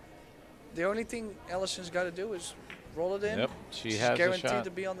the only thing Allison's got to do is roll it in. Yep, she's guaranteed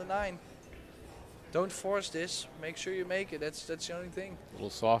to be on the 9. Don't force this. Make sure you make it. That's the only thing. A little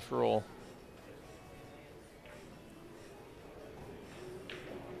soft roll.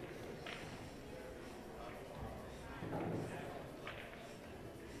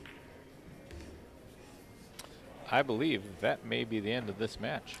 I believe that may be the end of this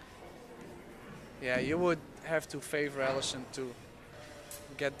match. Yeah, you would have to favor Allison to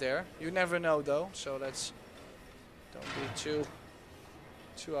get there. You never know though, so don't be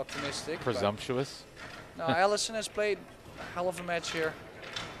too optimistic. Presumptuous. No, Allison has played a hell of a match here.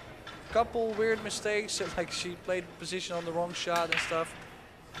 Couple weird mistakes, like she played position on the wrong shot and stuff.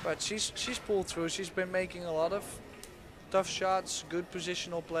 But she's pulled through. She's been making a lot of tough shots, good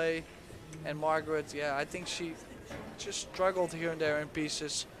positional play. And Margaret, yeah, I think she just struggled here and there in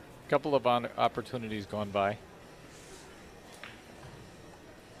pieces. Couple of opportunities gone by.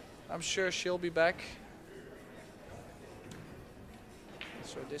 I'm sure she'll be back.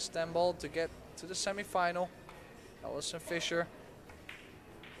 So this 10 ball to get to the semi-final. Allison Fisher,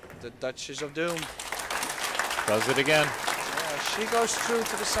 the Duchess of Doom. Does it again. Yeah, she goes through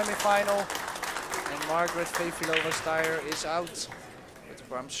to the semi-final, and Margaret Fefilova is out.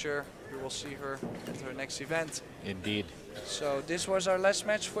 But I'm sure we will see her at her next event. Indeed. So this was our last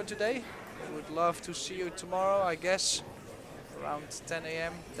match for today. We would love to see you tomorrow, I guess, around 10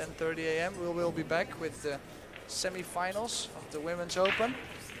 a.m., 10:30 a.m. We will be back with the semi-finals of the Women's Open.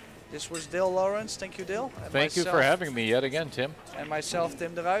 This was Dale Lawrence. Thank you, Dale. And Thank you for having me yet again, Tim. And myself,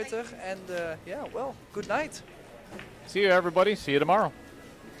 Tim de Ruiter. And yeah, well, good night. See you, everybody. See you tomorrow.